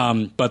 Okay.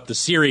 But the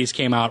series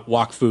came out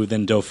Wakfu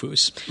then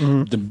Dofus.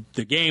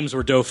 The games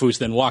were Dofus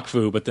then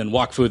Wakfu, but then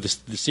Wakfu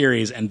the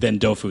series and then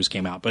Dofus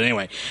came out. But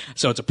anyway,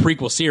 so it's a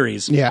prequel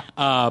series. Yeah.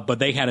 But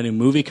they had a new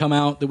movie come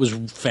out that was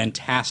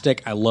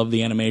fantastic. I love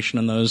the animation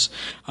in those.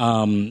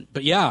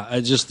 But yeah,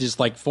 it's just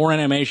like foreign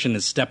animation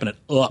is stepping it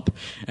up,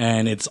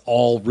 and it's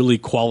all really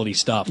quality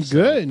stuff. So,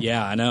 good.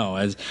 Yeah, I know.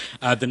 As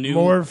the new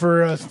more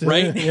for us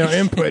to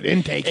input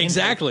intake.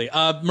 Exactly.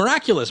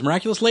 Miraculous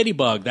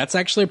Ladybug. That's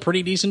actually a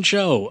pretty decent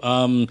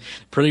show.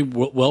 Pretty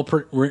well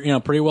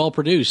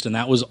produced, and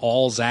that was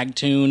all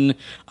Zagtoon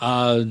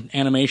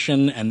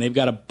animation, and they've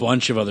got a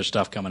bunch of other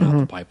stuff coming out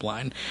the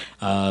pipeline.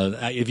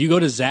 If you go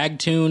to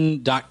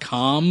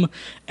Zagtoon.com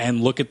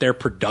and look at their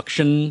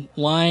production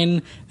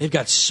line, they've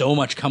got so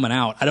much coming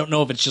out. I don't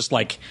know if it's just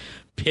like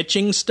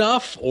pitching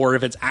stuff or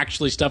if it's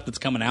actually stuff that's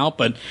coming out,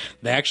 but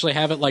they actually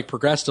have it like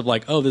progressed of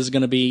like, oh, this is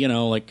going to be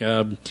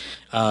 52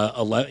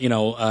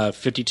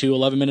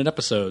 11-minute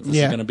episodes. This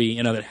is going to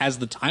be that has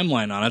the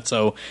timeline on it,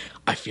 so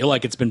I feel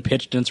like it's been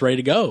pitched and it's ready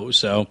to go.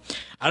 So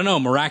I don't know.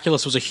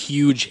 Miraculous was a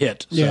huge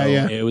hit. So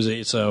it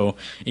was so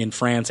in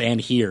France and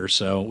here,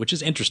 so which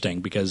is interesting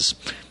because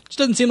it just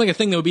doesn't seem like a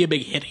thing that would be a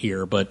big hit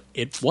here, but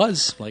it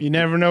was. Like, you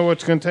never know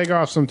what's going to take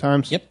off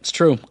sometimes. Yep, it's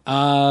true.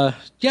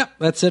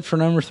 That's it for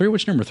number 3.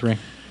 Which number 3?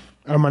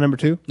 My number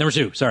 2. Number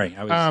 2. Sorry,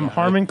 I was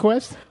Harmon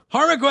Quest.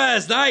 Harmon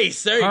Quest,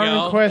 nice. There you Harmon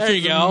go. Quest there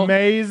you go.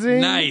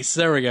 Amazing. Nice.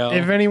 There we go.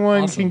 If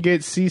anyone can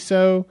get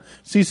Sisu,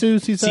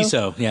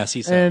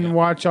 and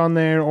watch on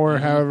there or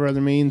however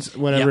other means,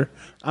 whatever.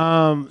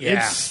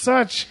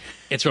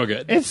 It's real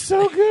good. It's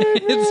so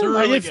good. It's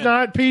really it's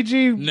not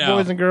PG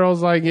boys and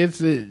girls. Like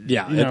it's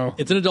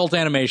it's an adult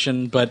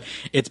animation, but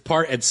it's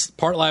part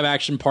live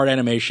action, part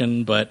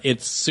animation, but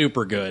it's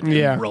super good.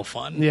 And real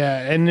fun. Yeah,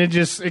 and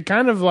it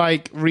kind of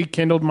like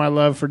rekindled my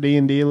love for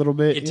D&D a little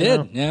bit. It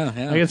did. Yeah.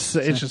 Like it's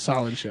a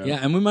solid show. Yeah,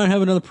 and we might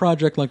have another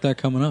project like that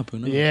coming up. Who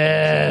knows?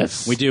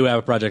 Yes, we do have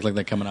a project like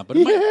that coming up. But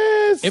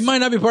it might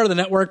not be part of the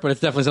network, but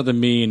it's definitely something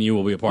me and you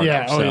will be a part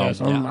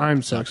of.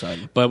 I'm so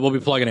excited. But we'll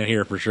be plugging it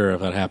here for sure if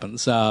that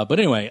happens.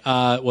 But anyway,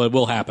 it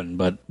will happen,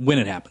 but when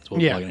it happens, we'll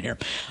plug it in here.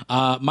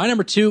 My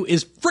number 2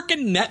 is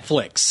frickin'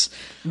 Netflix.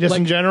 Just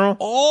in general?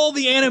 All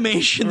the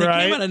animation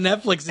that came out of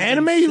Netflix is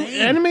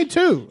anime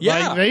too.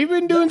 Yeah. Like, they've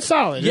been doing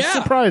solid. It's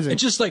surprising.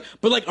 It's just like,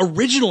 but like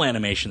original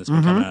animation that's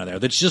been coming out of there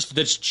that's just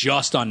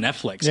on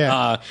Netflix.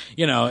 Yeah.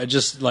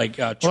 Just like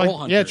Troll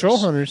Hunters. Yeah, Troll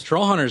Hunters.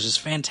 Troll Hunters is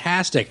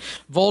fantastic.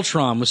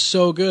 Voltron was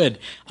so good.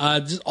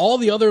 Just all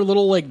the other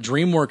little like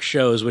DreamWorks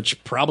shows,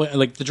 which probably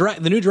like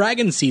the new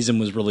Dragon season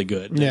was really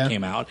good that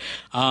came out.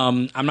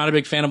 I'm not a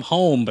big fan of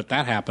Home, but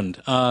that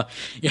happened.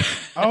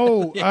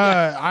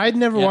 I'd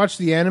never watched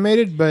the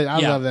animated, but I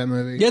love that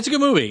movie. Yeah, it's a good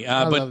movie.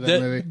 I but love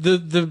that movie.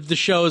 The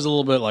show is a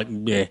little bit like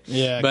I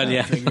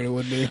figured it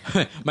would be.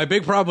 My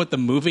big problem with the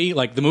movie,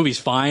 like the movie's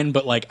fine,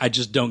 but like I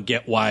just don't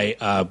get why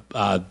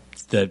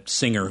the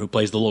singer who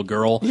plays the little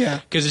girl. Yeah.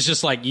 Because it's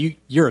just like you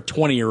you're a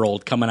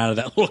 20-year-old coming out of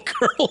that little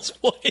girl's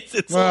voice.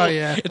 It's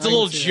a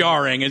little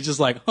jarring. It's just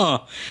like,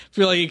 I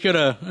feel like you could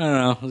have, I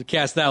don't know,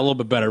 cast that a little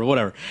bit better, but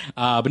whatever.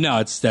 But no,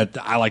 it's that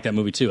I like that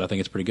movie too. I think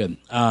it's pretty good.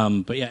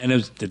 But yeah, and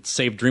it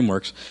saved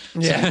DreamWorks.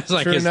 Yeah, so it's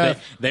like true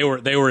enough. they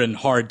were in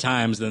hard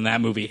times. Then that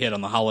movie hit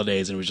on the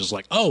holidays, and it was just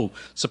like, oh,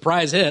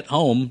 surprise hit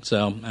home.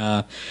 So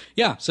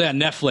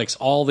Netflix,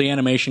 all the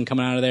animation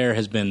coming out of there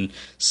has been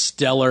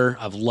stellar.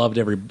 I've loved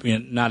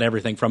not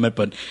everything from it,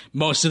 but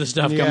most of the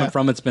stuff coming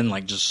from it's been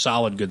like just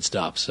solid good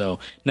stuff. So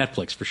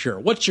Netflix for sure.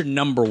 What's your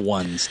number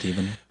one,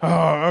 Steven?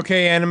 Oh,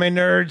 okay, anime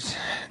nerds.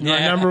 My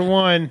number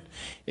one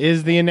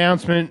is the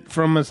announcement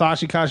from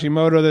Masashi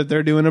Kashimoto that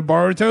they're doing a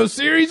Boruto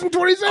series in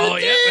 2017. Oh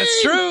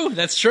yeah,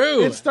 that's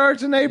true. It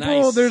starts in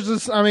April. Nice.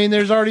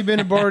 There's already been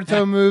a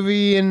Boruto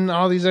movie and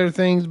all these other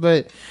things,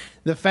 but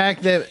the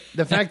fact that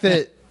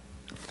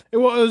it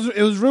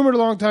was rumored a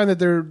long time that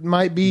there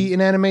might be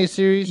an anime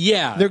series.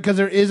 Yeah, because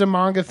there is a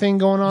manga thing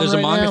going on. There's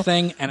a manga now,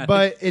 thing, and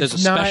but there's a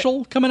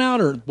special coming out,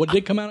 or what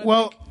did come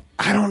out?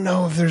 I don't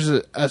know if there's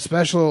a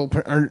special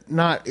or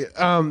not.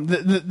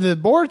 The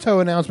Boruto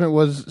announcement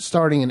was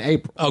starting in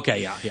April.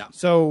 Okay, yeah.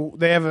 So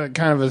they have a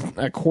kind of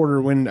a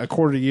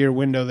quarter year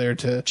window there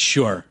to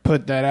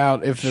put that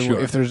out if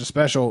there's a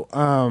special.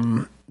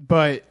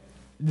 But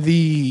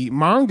the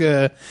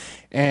manga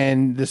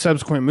and the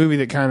subsequent movie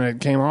that kind of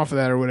came off of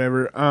that or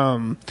whatever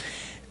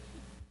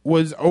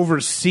was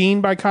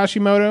overseen by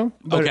Kashimoto,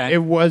 but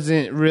it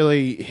wasn't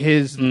really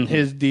his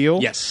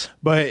deal. Yes,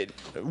 but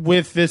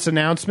with this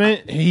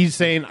announcement, he's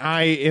saying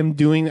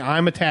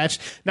I'm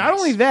attached. Not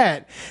only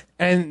that,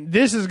 and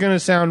this is going to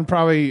sound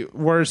probably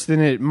worse than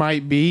it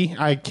might be.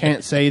 I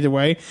can't say either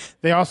way.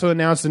 They also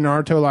announced the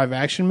Naruto live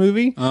action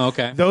movie. Oh,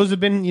 okay. Those have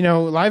been,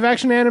 live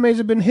action animes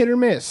have been hit or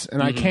miss,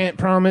 and I can't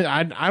promise.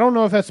 I don't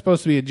know if that's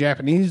supposed to be a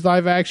Japanese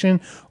live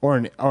action or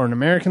an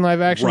American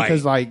live action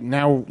because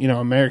now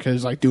America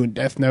is like doing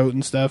Death Note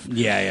and stuff.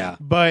 Yeah.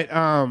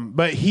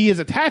 But he is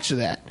attached to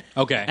that.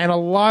 Okay. And a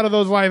lot of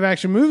those live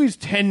action movies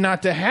tend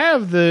not to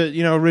have the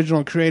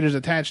original creators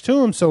attached to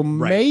them, so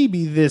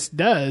maybe this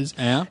does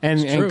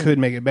and could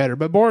make it better.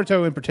 But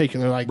Boruto in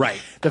particular,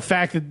 the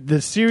fact that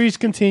the series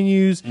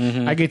continues,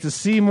 I get to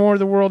see more of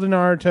the world of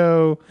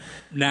Naruto.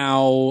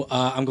 Now,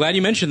 I'm glad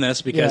you mentioned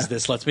this because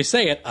this lets me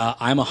say it.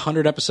 I'm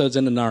 100 episodes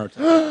into Naruto.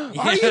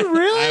 Are you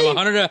really? I'm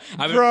 100.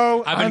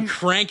 I've been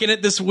cranking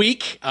it this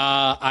week.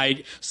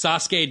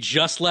 Sasuke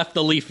just left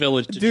the Leaf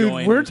Village to join.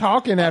 Dude, we're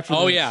talking after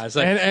this. Yeah. It's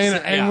like,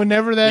 and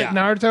whenever that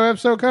Naruto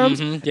episode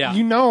comes,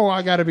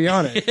 I got to be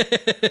on it.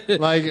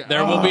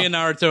 There will be a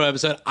Naruto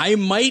episode.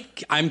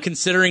 I'm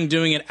considering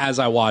doing it as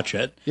I watch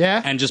it.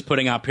 Yeah? And just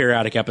putting out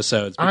periodic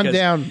episodes. I'm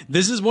down.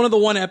 This is one of the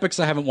one epics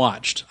I haven't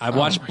watched. I've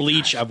watched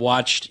Bleach. Gosh. I've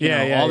watched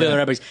all the other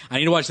epics. I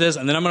need to watch this,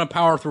 and then I'm going to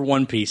power through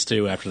One Piece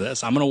too after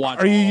this. I'm going to watch.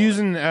 Are you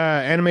using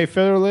anime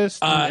filler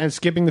list and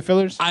skipping the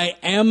fillers? I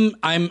am.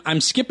 I'm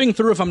skipping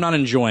through if I'm not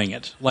enjoying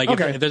it. Like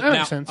okay, that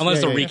makes sense.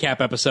 Unless the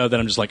recap episode, then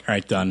I'm just like, all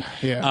right, done.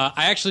 Yeah.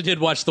 I actually did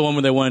watch the one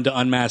where they wanted to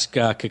unmask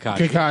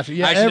Kakashi. Kakashi.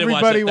 Yeah,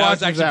 everybody watched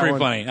that. That was actually pretty one.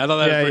 funny. I thought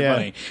that was pretty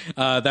funny.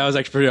 That was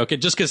actually pretty okay.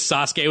 Just because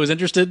Sasuke was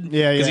interested.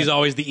 Yeah. Because he's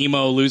always the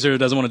emo loser who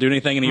doesn't want to do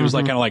anything, and he was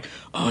like kind of like,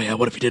 oh yeah,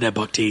 what if he did have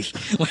buck teeth?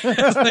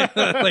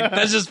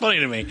 That's just funny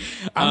to me.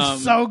 I'm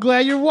so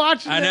glad you're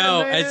watching. I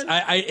know.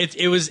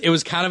 It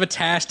was kind of a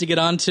task to get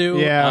onto.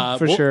 Yeah,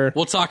 for sure.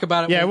 We'll talk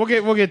about it. Yeah, we'll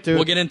get to it.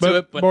 We'll get into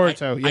it. But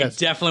Boruto, yes. I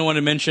definitely want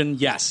to mention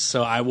yes.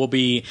 So I will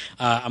be.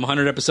 I'm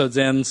 100 episodes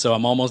in, so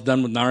I'm almost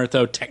done with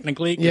Naruto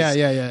technically.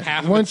 Yeah.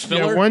 Half of it's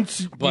filler.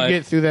 Once you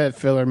get through that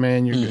filler,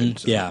 man, you're good.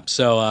 So. Yeah.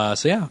 So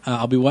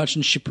I'll be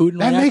watching Shippuden.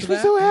 That makes me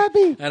so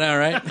happy. I know,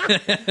 right?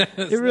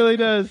 It really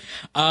does.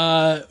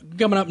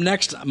 Coming up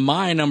next,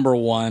 my number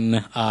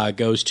one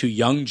goes to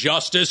Young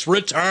Justice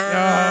Returns.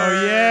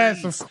 Oh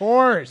yes, of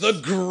course. The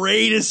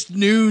greatest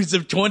news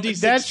of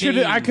 2016.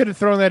 I could have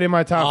thrown that in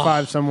my top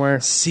 5 somewhere.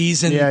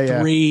 Season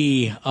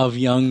 3 of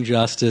Young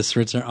Justice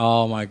Return.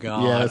 Oh my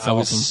god, yeah, that's I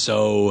was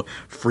so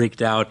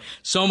freaked out.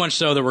 So much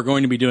so that we're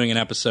going to be doing an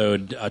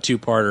episode, a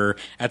 2-parter,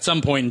 at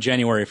some point in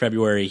January,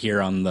 February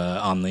here on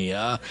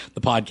the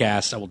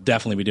podcast. I will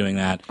definitely be doing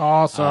that.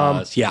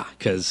 Awesome.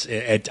 Because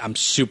I'm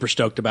super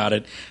stoked about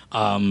it.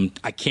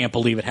 I can't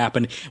believe it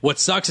happened. What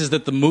sucks is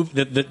that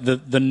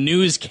the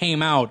news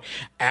came out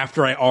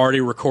after I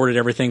already recorded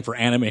everything for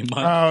Anime Month.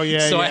 Oh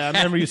yeah, so I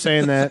remember you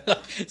saying that.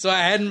 So I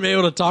hadn't been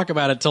able to talk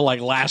about it till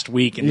like last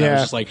week, and I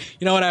was just like,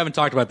 you know what, I haven't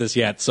talked about this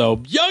yet.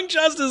 So Young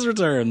Justice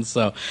Returns.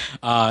 So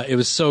it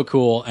was so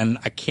cool, and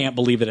I can't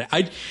believe it.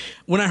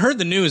 When I heard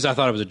the news, I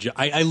thought it was a joke.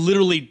 I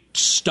literally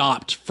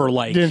stopped for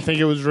like... Didn't think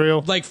it was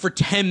real? Like for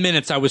 10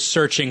 minutes, I was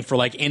searching for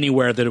like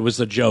anywhere that it was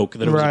a joke,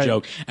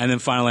 And then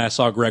finally I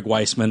saw Greg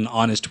Weisman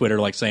on his Twitter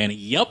like saying,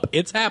 yep,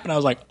 it's happened. I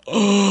was like,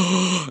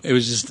 oh, it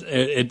was just...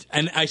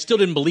 and I still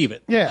didn't believe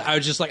it. Yeah. I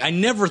was just like, I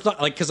never thought...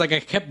 Like, because like I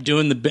kept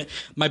doing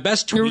my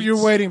best tweets...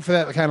 You're waiting for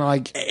that kind of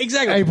like...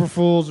 Exactly. April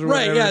Fools or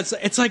whatever. Right, yeah.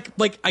 It's like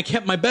I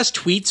kept... My best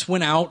tweets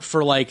went out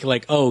for like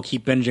oh,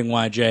 keep binging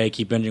YJ,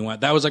 keep binging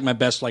YJ. That was like my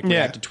best like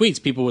reacted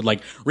tweets. People would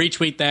like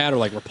retweet that or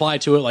like reply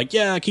to it like,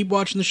 yeah, keep keep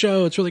watching the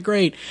show. It's really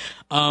great.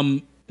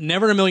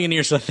 Never in a million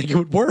years did I think it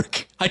would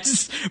work.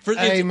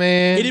 Hey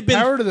man, it had been,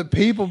 power to the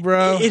people,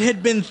 bro. It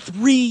had been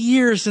 3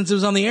 years since it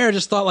was on the air. I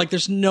just thought, like,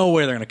 there's no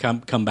way they're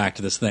going to come back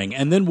to this thing.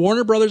 And then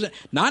Warner Brothers,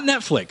 not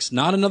Netflix,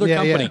 not another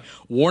company,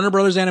 Warner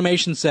Brothers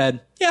Animation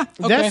said, yeah,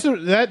 okay.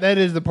 That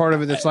is the part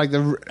of it that's like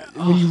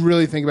when you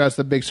really think about it, it's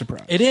the big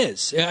surprise. It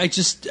is.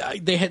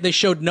 They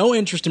showed no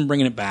interest in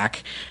bringing it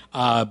back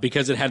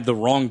because it had the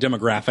wrong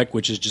demographic,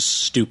 which is just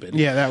stupid.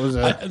 Yeah, that was.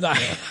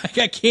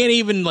 I can't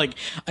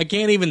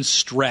even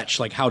stretch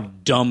like how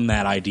dumb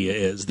that idea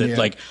is. That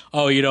like,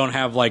 oh, you don't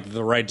have like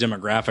the right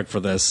demographic for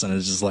this, and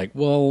it's just like,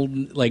 well,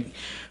 like,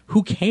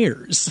 who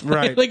cares?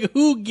 Right? Like,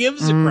 who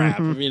gives a crap?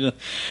 I mean,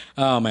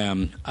 oh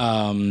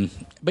man.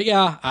 But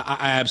yeah,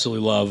 I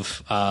absolutely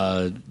love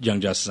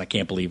Young Justice. I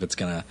can't believe it's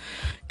gonna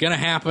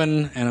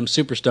happen, and I'm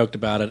super stoked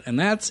about it. And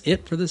that's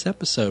it for this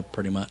episode,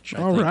 pretty much.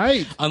 All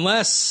right.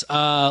 Unless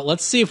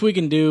let's see if we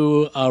can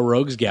do a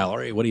Rogues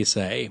Gallery. What do you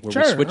say? Where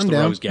we switch the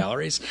Rogues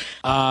Galleries.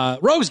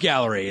 Rogues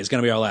Gallery is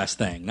going to be our last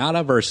thing. Not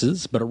a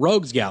versus, but a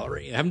Rogues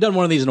Gallery. I haven't done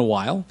one of these in a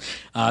while.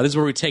 This is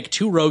where we take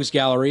 2 Rogues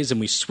Galleries and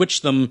we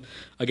switch them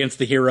against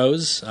the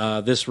heroes.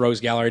 This Rogues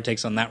Gallery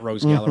takes on that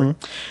Rogues Gallery.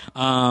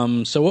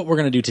 So what we're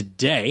going to do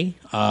today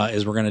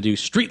is we're going to do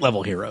street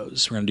level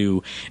heroes. We're going to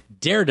do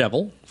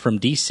Daredevil from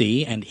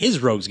DC and his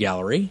Rogues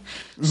Gallery.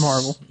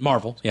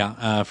 Marvel,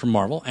 yeah, from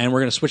Marvel. And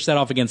we're going to switch that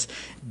off against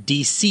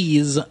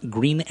DC's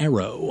Green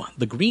Arrow.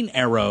 The Green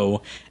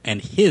Arrow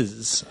and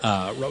his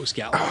Rogues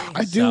Gallery.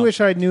 I do wish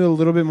I knew a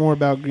little bit more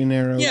about Green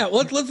Arrow. Yeah,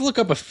 well, let's look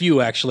up a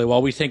few, actually,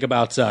 while we think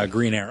about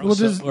Green Arrow.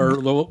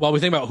 Well, while we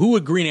think about who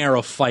would Green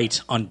Arrow fight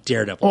on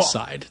Daredevil's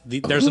side.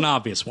 There's an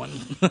obvious one.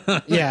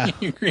 Yeah.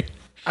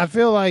 I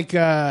feel like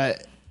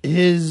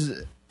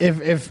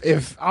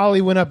if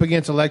Ollie went up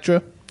against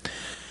Elektra,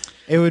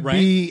 it would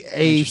be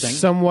a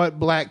somewhat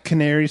Black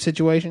Canary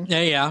situation.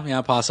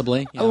 Yeah,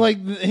 possibly. Yeah. Like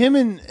him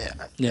and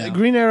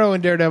Green Arrow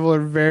and Daredevil are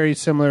very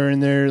similar in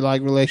their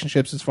like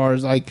relationships as far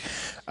as like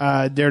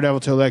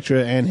Daredevil to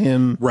Elektra and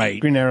him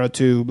Green Arrow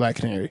to Black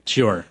Canary.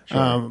 Sure.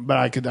 But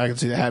I could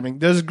see that happening.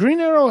 Does Green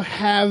Arrow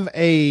have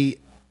a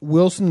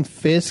Wilson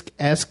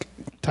Fisk-esque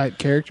type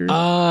character?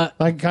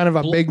 Like kind of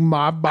a big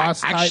mob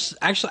boss type?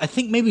 Actually, I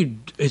think maybe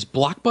is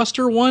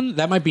Blockbuster one?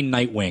 That might be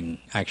Nightwing,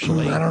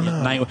 actually. I don't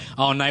know.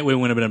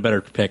 Nightwing would have been a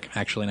better pick,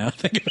 actually, now that I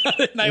think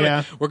about it. Nightwing.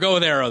 Yeah. We'll go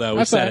with Arrow, though.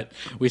 We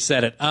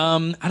said it.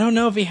 I don't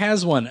know if he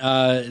has one.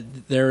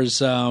 There's...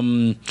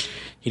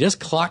 he does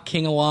Clock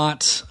King a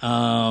lot.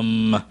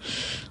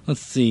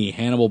 Let's see.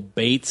 Hannibal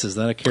Bates, is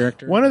that a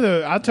character?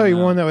 I'll tell you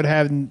one that would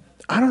have...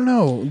 I don't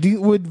know.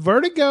 Would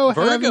Vertigo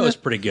is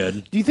pretty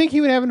good. Do you think he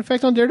would have an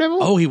effect on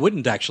Daredevil? Oh, he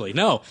wouldn't, actually.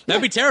 No.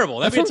 That'd be terrible.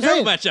 That'd be a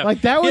terrible matchup.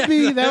 Like, that would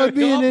be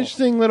an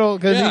interesting little...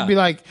 Because he'd be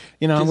like,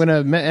 I'm going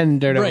to... And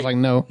Daredevil's like,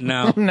 no.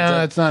 No,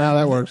 that's not how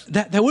that works.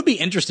 That would be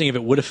interesting if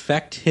it would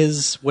affect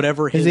his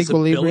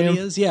equilibrium ability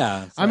is.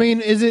 Yeah. I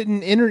mean, is it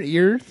an inner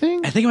ear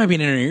thing? I think it might be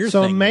an inner ear thing.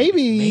 So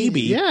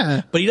maybe.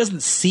 Yeah. But he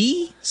doesn't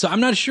see, so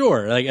I'm not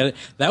sure. Like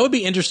that would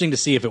be interesting to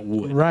see if it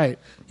would. Right.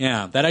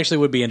 Yeah, that actually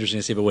would be interesting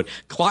to see if it would.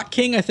 Clock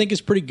King, I think,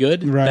 is pretty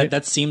good. Right.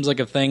 That seems like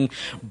a thing.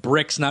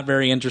 Brick's not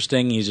very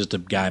interesting. He's just a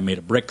guy made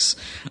of bricks.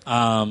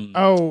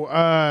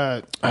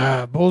 Bullseye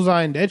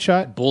and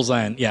Deadshot.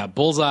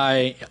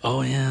 Bullseye.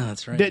 Oh, yeah,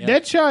 that's right.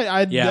 Deadshot,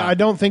 I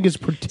don't think is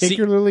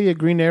particularly a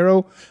Green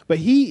Arrow, but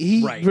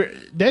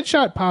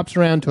Deadshot pops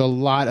around to a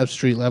lot of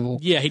street level.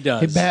 Yeah, he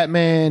does.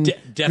 Batman,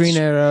 Green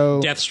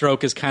Arrow.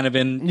 Deathstroke is kind of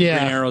in Green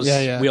Arrow's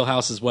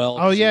wheelhouse as well.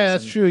 Oh, yeah,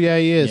 that's true. Yeah,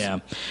 he is. Yeah.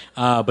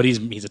 But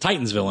he's a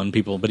Titans villain,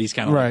 but he's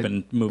kind of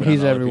been moving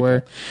He's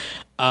everywhere.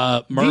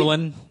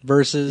 Merlin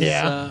versus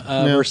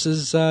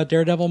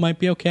Daredevil might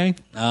be okay.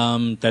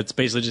 That's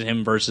basically just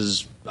him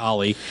versus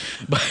Ollie.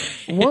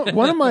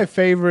 One of my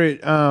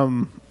favorite...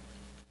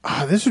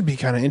 this would be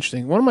kind of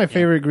interesting. One of my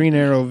favorite Green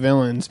Arrow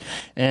villains,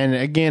 and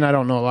again, I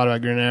don't know a lot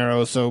about Green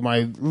Arrow, so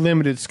my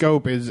limited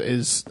scope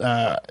is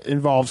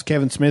involves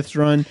Kevin Smith's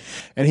run,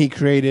 and he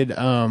created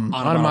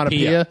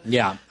Onomatopoeia.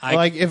 Yeah,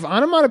 if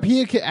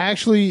Onomatopoeia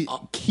actually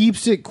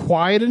keeps it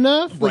quiet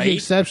enough, with the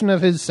exception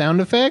of his sound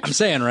effects, I'm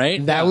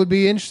saying that would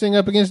be interesting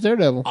up against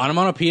Daredevil.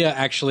 Onomatopoeia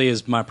actually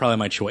is probably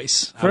my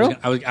choice.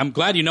 I'm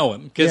glad you know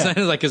him because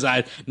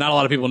not a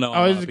lot of people know.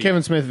 Oh, he's a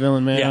Kevin Smith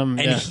villain, man.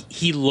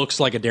 He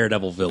looks like a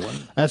Daredevil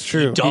villain. That's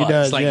true. He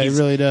does. He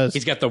really does.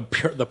 He's got the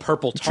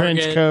purple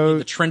target,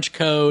 the trench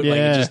coat.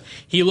 Yeah.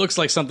 He looks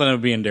like something that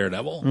would be in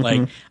Daredevil. Mm-hmm.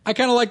 Like I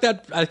kind of like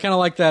that. I kind of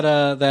like that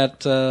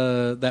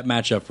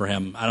matchup for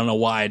him. I don't know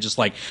why. Just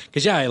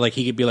because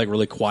he could be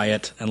really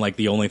quiet and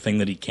the only thing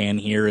that he can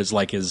hear is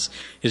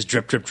his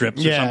drip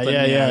drips or something.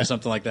 Or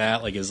something like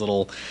that. Like his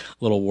little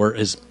word,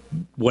 his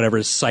whatever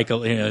his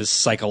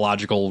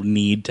psychological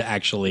need to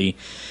actually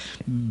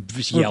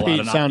yell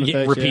out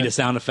repeat a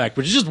sound effect,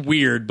 which is just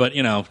weird. But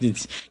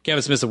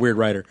Kevin Smith's a weird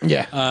writer.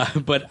 Yeah.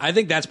 But I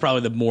think that's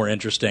probably the more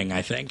interesting.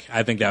 I think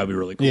that would be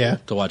really cool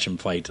to watch him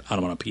fight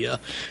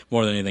Onomatopoeia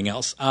more than anything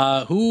else.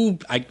 Who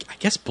I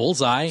guess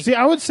Bullseye. See,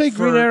 I would say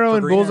Green Arrow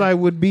and Bullseye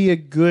would be a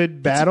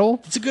good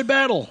battle. It's a good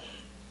battle.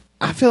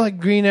 I feel like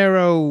Green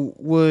Arrow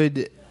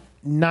would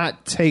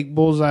not take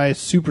Bullseye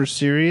super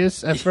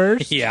serious at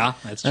first. Yeah,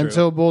 that's true.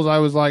 Until Bullseye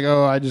was like,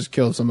 "Oh, I just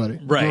killed somebody."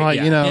 Right. Like,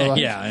 Yeah. like,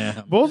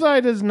 yeah. Bullseye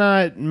does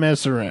not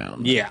mess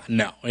around. Yeah,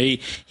 no.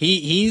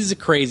 He's a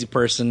crazy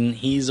person.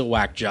 He's a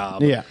whack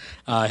job. Yeah.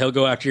 He'll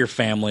go after your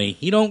family.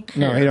 He don't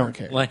care. No, he don't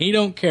care. Like, he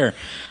don't care.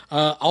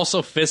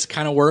 Also, Fist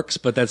kind of works,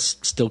 but that's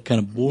still kind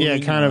of boring. Yeah,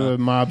 kind of a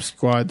mob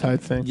squad type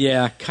thing.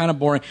 Yeah, kind of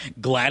boring.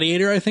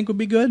 Gladiator, I think, would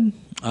be good.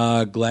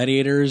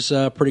 Gladiator's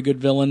a pretty good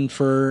villain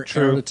for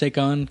Arrow to take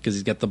on because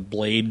he's got the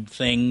blade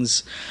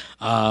things.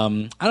 I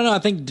don't know. I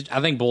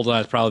think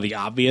Bullseye is probably the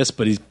obvious,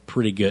 but he's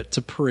pretty good. It's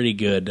a pretty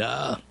good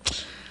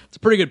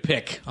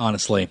pick,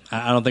 honestly.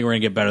 I don't think we're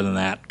gonna get better than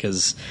that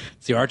because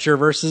it's the Archer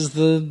versus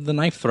the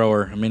knife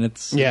thrower. I mean,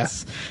 it's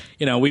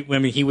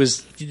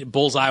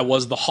Bullseye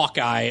was the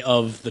Hawkeye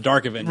of the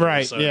Dark Avengers,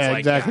 right? So yeah, it's like,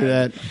 exactly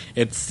that.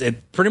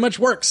 It pretty much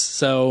works.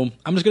 So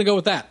I'm just gonna go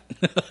with that.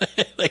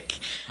 Like,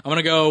 I'm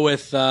gonna go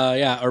with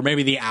or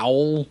maybe the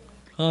Owl.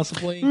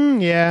 Possibly.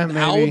 Yeah, maybe.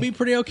 Owl would be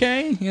pretty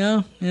okay.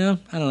 Yeah. I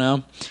don't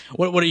know.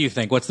 What do you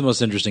think? What's the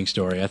most interesting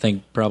story? I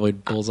think probably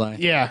Bullseye.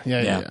 Yeah.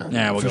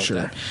 We'll go with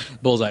that.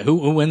 Bullseye.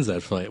 Who wins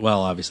that fight?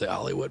 Well, obviously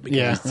Hollywood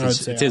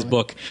because it's his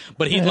book.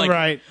 But he'd like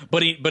right.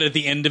 But at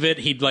the end of it,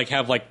 he'd like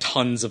have like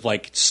tons of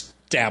like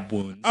stab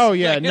wounds. Oh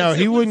yeah, no,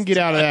 he wouldn't get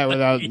out of that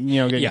without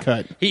getting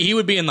cut. He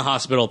would be in the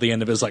hospital at the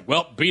end of it. It's like,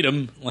 well, beat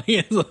him.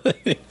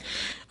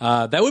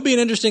 That would be an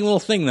interesting little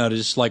thing though, to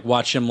just like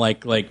watch him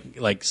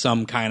like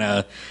some kind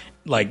of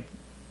like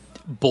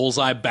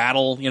Bullseye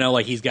battle,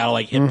 like he's got to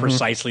like hit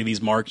precisely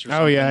these marks or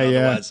something. Oh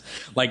yeah.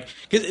 Like,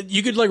 cause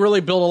you could like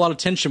really build a lot of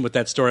tension with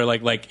that story.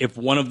 Like if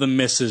one of them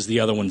misses, the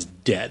other one's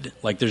dead.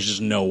 Like there's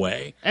just no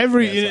way.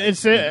 Every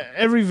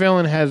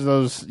villain has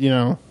those,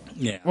 Yeah.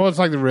 Well, it's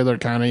like the Riddler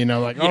kind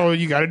of, oh,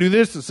 you got to do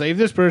this to save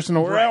this person,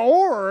 or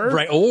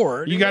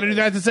you got to do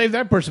that to save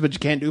that person, but you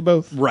can't do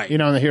both. Right.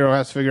 And the hero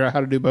has to figure out how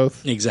to do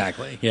both.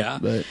 Exactly. Yeah.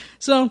 But,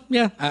 so,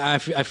 yeah, I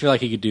feel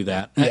like he could do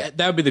that. Yeah.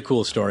 That would be the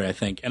coolest story, I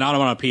think. And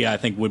Onomatopoeia, I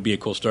think, would be a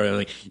cool story.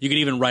 Like, you could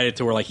even write it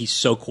to where, like, he's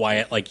so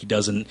quiet, like, he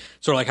doesn't,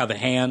 sort of like how the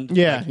hand.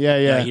 Yeah.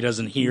 He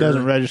doesn't hear.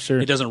 Doesn't register.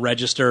 It doesn't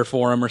register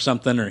for him or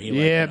something. Or he.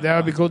 That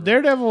would be cool.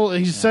 Daredevil,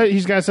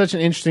 he's got such an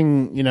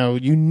interesting,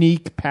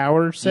 unique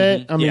power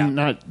set. I mean,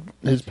 not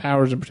his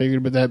powers in particular,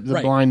 but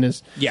the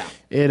blindness. Yeah.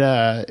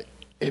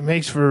 It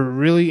makes for a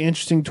really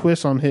interesting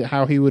twist on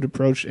how he would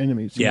approach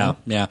enemies. Yeah.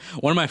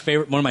 One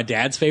of my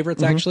dad's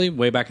favorites, actually,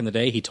 way back in the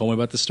day, he told me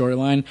about this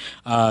storyline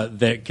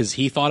because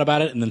he thought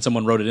about it, and then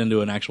someone wrote it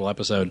into an actual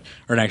episode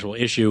or an actual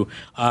issue.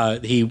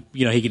 He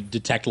could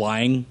detect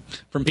lying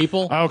from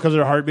people. Oh, because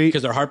their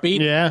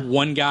heartbeat. Yeah.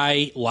 One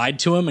guy lied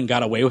to him and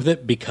got away with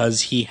it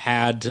because he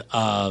had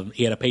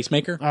a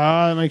pacemaker.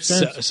 That makes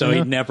sense. So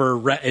it never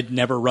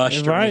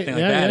rushed or anything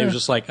like that. It was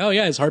just like, oh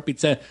yeah, his heartbeat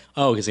said,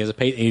 because he has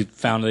he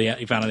found that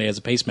he has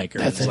a pacemaker.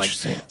 That's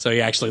interesting. So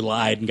he actually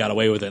lied and got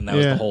away with it, and that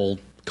was the whole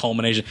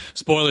culmination.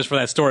 Spoilers for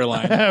that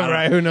storyline.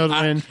 Right? Who knows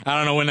when? I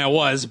don't know when that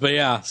was, but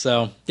yeah.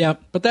 So yeah,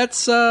 but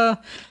that's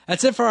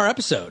it for our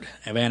episode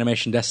of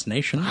Animation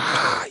Destination.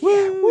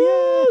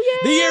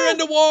 The year-end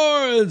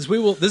awards.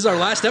 This is our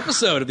last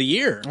episode of the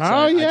year. So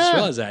I just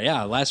realized that.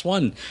 Yeah, last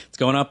one. It's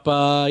going up.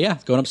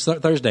 It's going up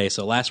Thursday.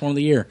 So last one of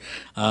the year.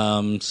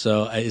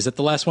 So is it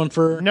the last one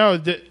for? No.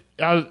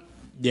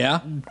 Yeah.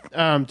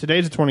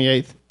 Today's the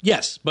 28th.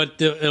 Yes, but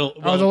the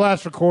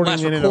last recording.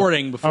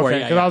 Before. Okay,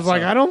 because I was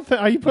like, I don't think.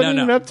 Are you putting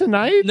it up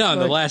tonight? No,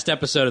 the last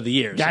episode of the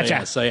year.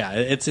 Gotcha. So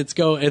it's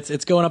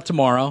going up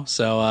tomorrow.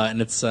 So and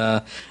it's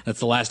the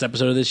last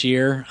episode of this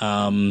year.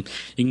 You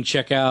can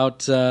check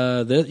out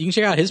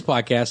his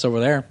podcast over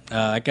there.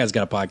 That guy's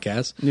got a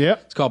podcast.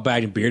 Yep, it's called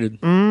Bagged and Bearded.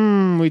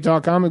 We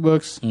talk comic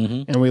books,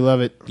 and we love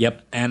it.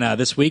 Yep, and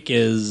this week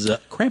is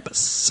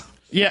Krampus.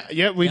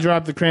 Yeah, we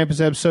dropped the Krampus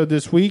episode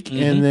this week,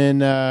 and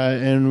then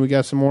and we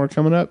got some more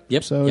coming up.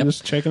 Yep. So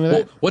just checking it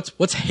out.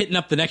 What's hitting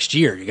up the next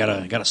year? You got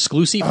a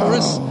exclusive for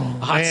us? A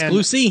hot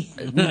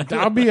exclusive?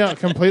 I'll be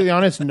completely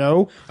honest.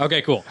 No.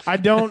 Okay, cool. I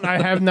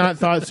have not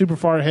thought super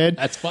far ahead.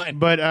 That's fine.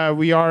 But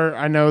we are.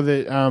 I know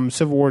that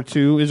Civil War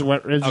 2 is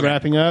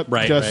wrapping up.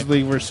 Right. Justice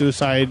League vs.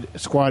 Suicide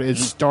Squad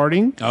is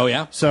starting. Oh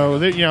yeah. So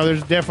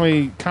there's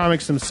definitely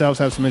comics themselves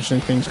have some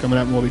interesting things coming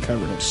up, and we'll be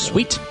covering it.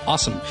 Sweet,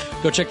 awesome.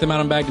 Go check them out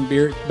on Bagged and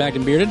Bearded.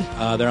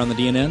 They're on the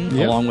DNN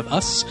along with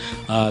us.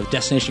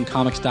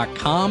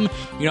 DestinationComics.com. You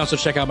can also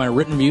check out my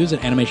written reviews at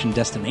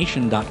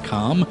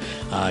AnimationDestination.com.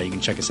 You can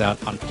check us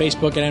out on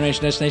Facebook at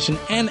Animation Destination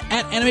and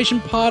at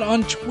Animation Pod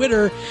on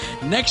Twitter.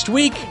 Next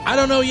week, I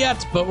don't know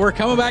yet, but we're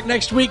coming back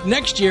next week,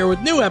 next year with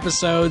new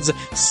episodes.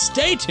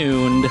 Stay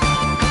tuned.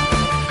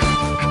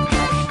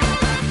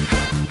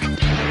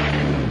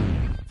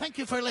 Thank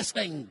you for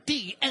listening.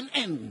 DNN.